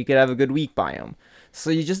 and then you could have a good week by them. So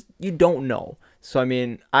you don't know. So, I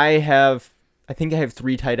mean, I think I have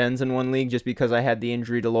 3 tight ends in one league just because I had the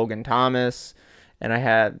injury to Logan Thomas, and I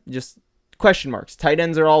had just question marks. Tight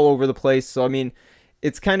ends are all over the place. So, I mean,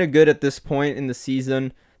 it's kind of good at this point in the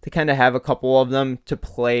season to kind of have a couple of them to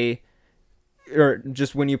play, or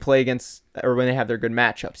just when you play against, or when they have their good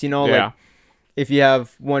matchups, like if you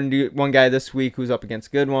have one guy this week who's up against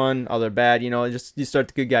a good one, other bad, just you start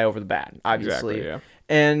the good guy over the bad, obviously. Exactly, yeah.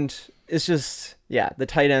 And it's just, the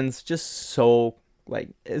tight ends just so, like,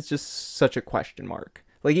 it's just such a question mark.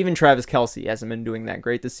 Like, even Travis Kelce hasn't been doing that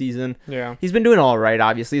great this season. Yeah. He's been doing all right,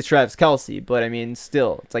 obviously. It's Travis Kelce, but, I mean,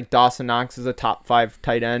 still, it's like Dawson Knox is a top 5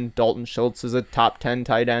 tight end. Dalton Schultz is a top 10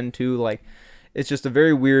 tight end, too. Like, it's just a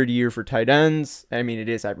very weird year for tight ends. I mean, it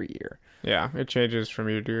is every year. Yeah, it changes from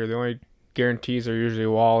year to year. The only guarantees are usually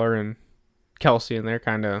Waller and Kelce, and they're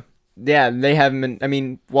kind of... Yeah, they haven't been... I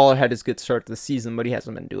mean, Waller had his good start to the season, but he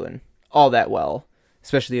hasn't been doing all that well,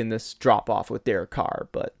 especially in this drop-off with Derek Carr,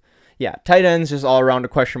 but... Yeah, tight ends just all around a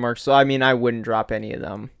question mark. So, I mean, I wouldn't drop any of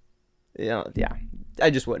them. I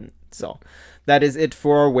just wouldn't. So, that is it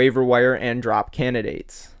for our waiver wire and drop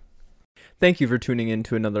candidates. Thank you for tuning in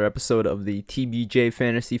to another episode of the TBJ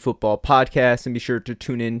Fantasy Football Podcast. And be sure to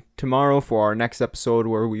tune in tomorrow for our next episode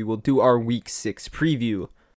where we will do our Week 6 preview.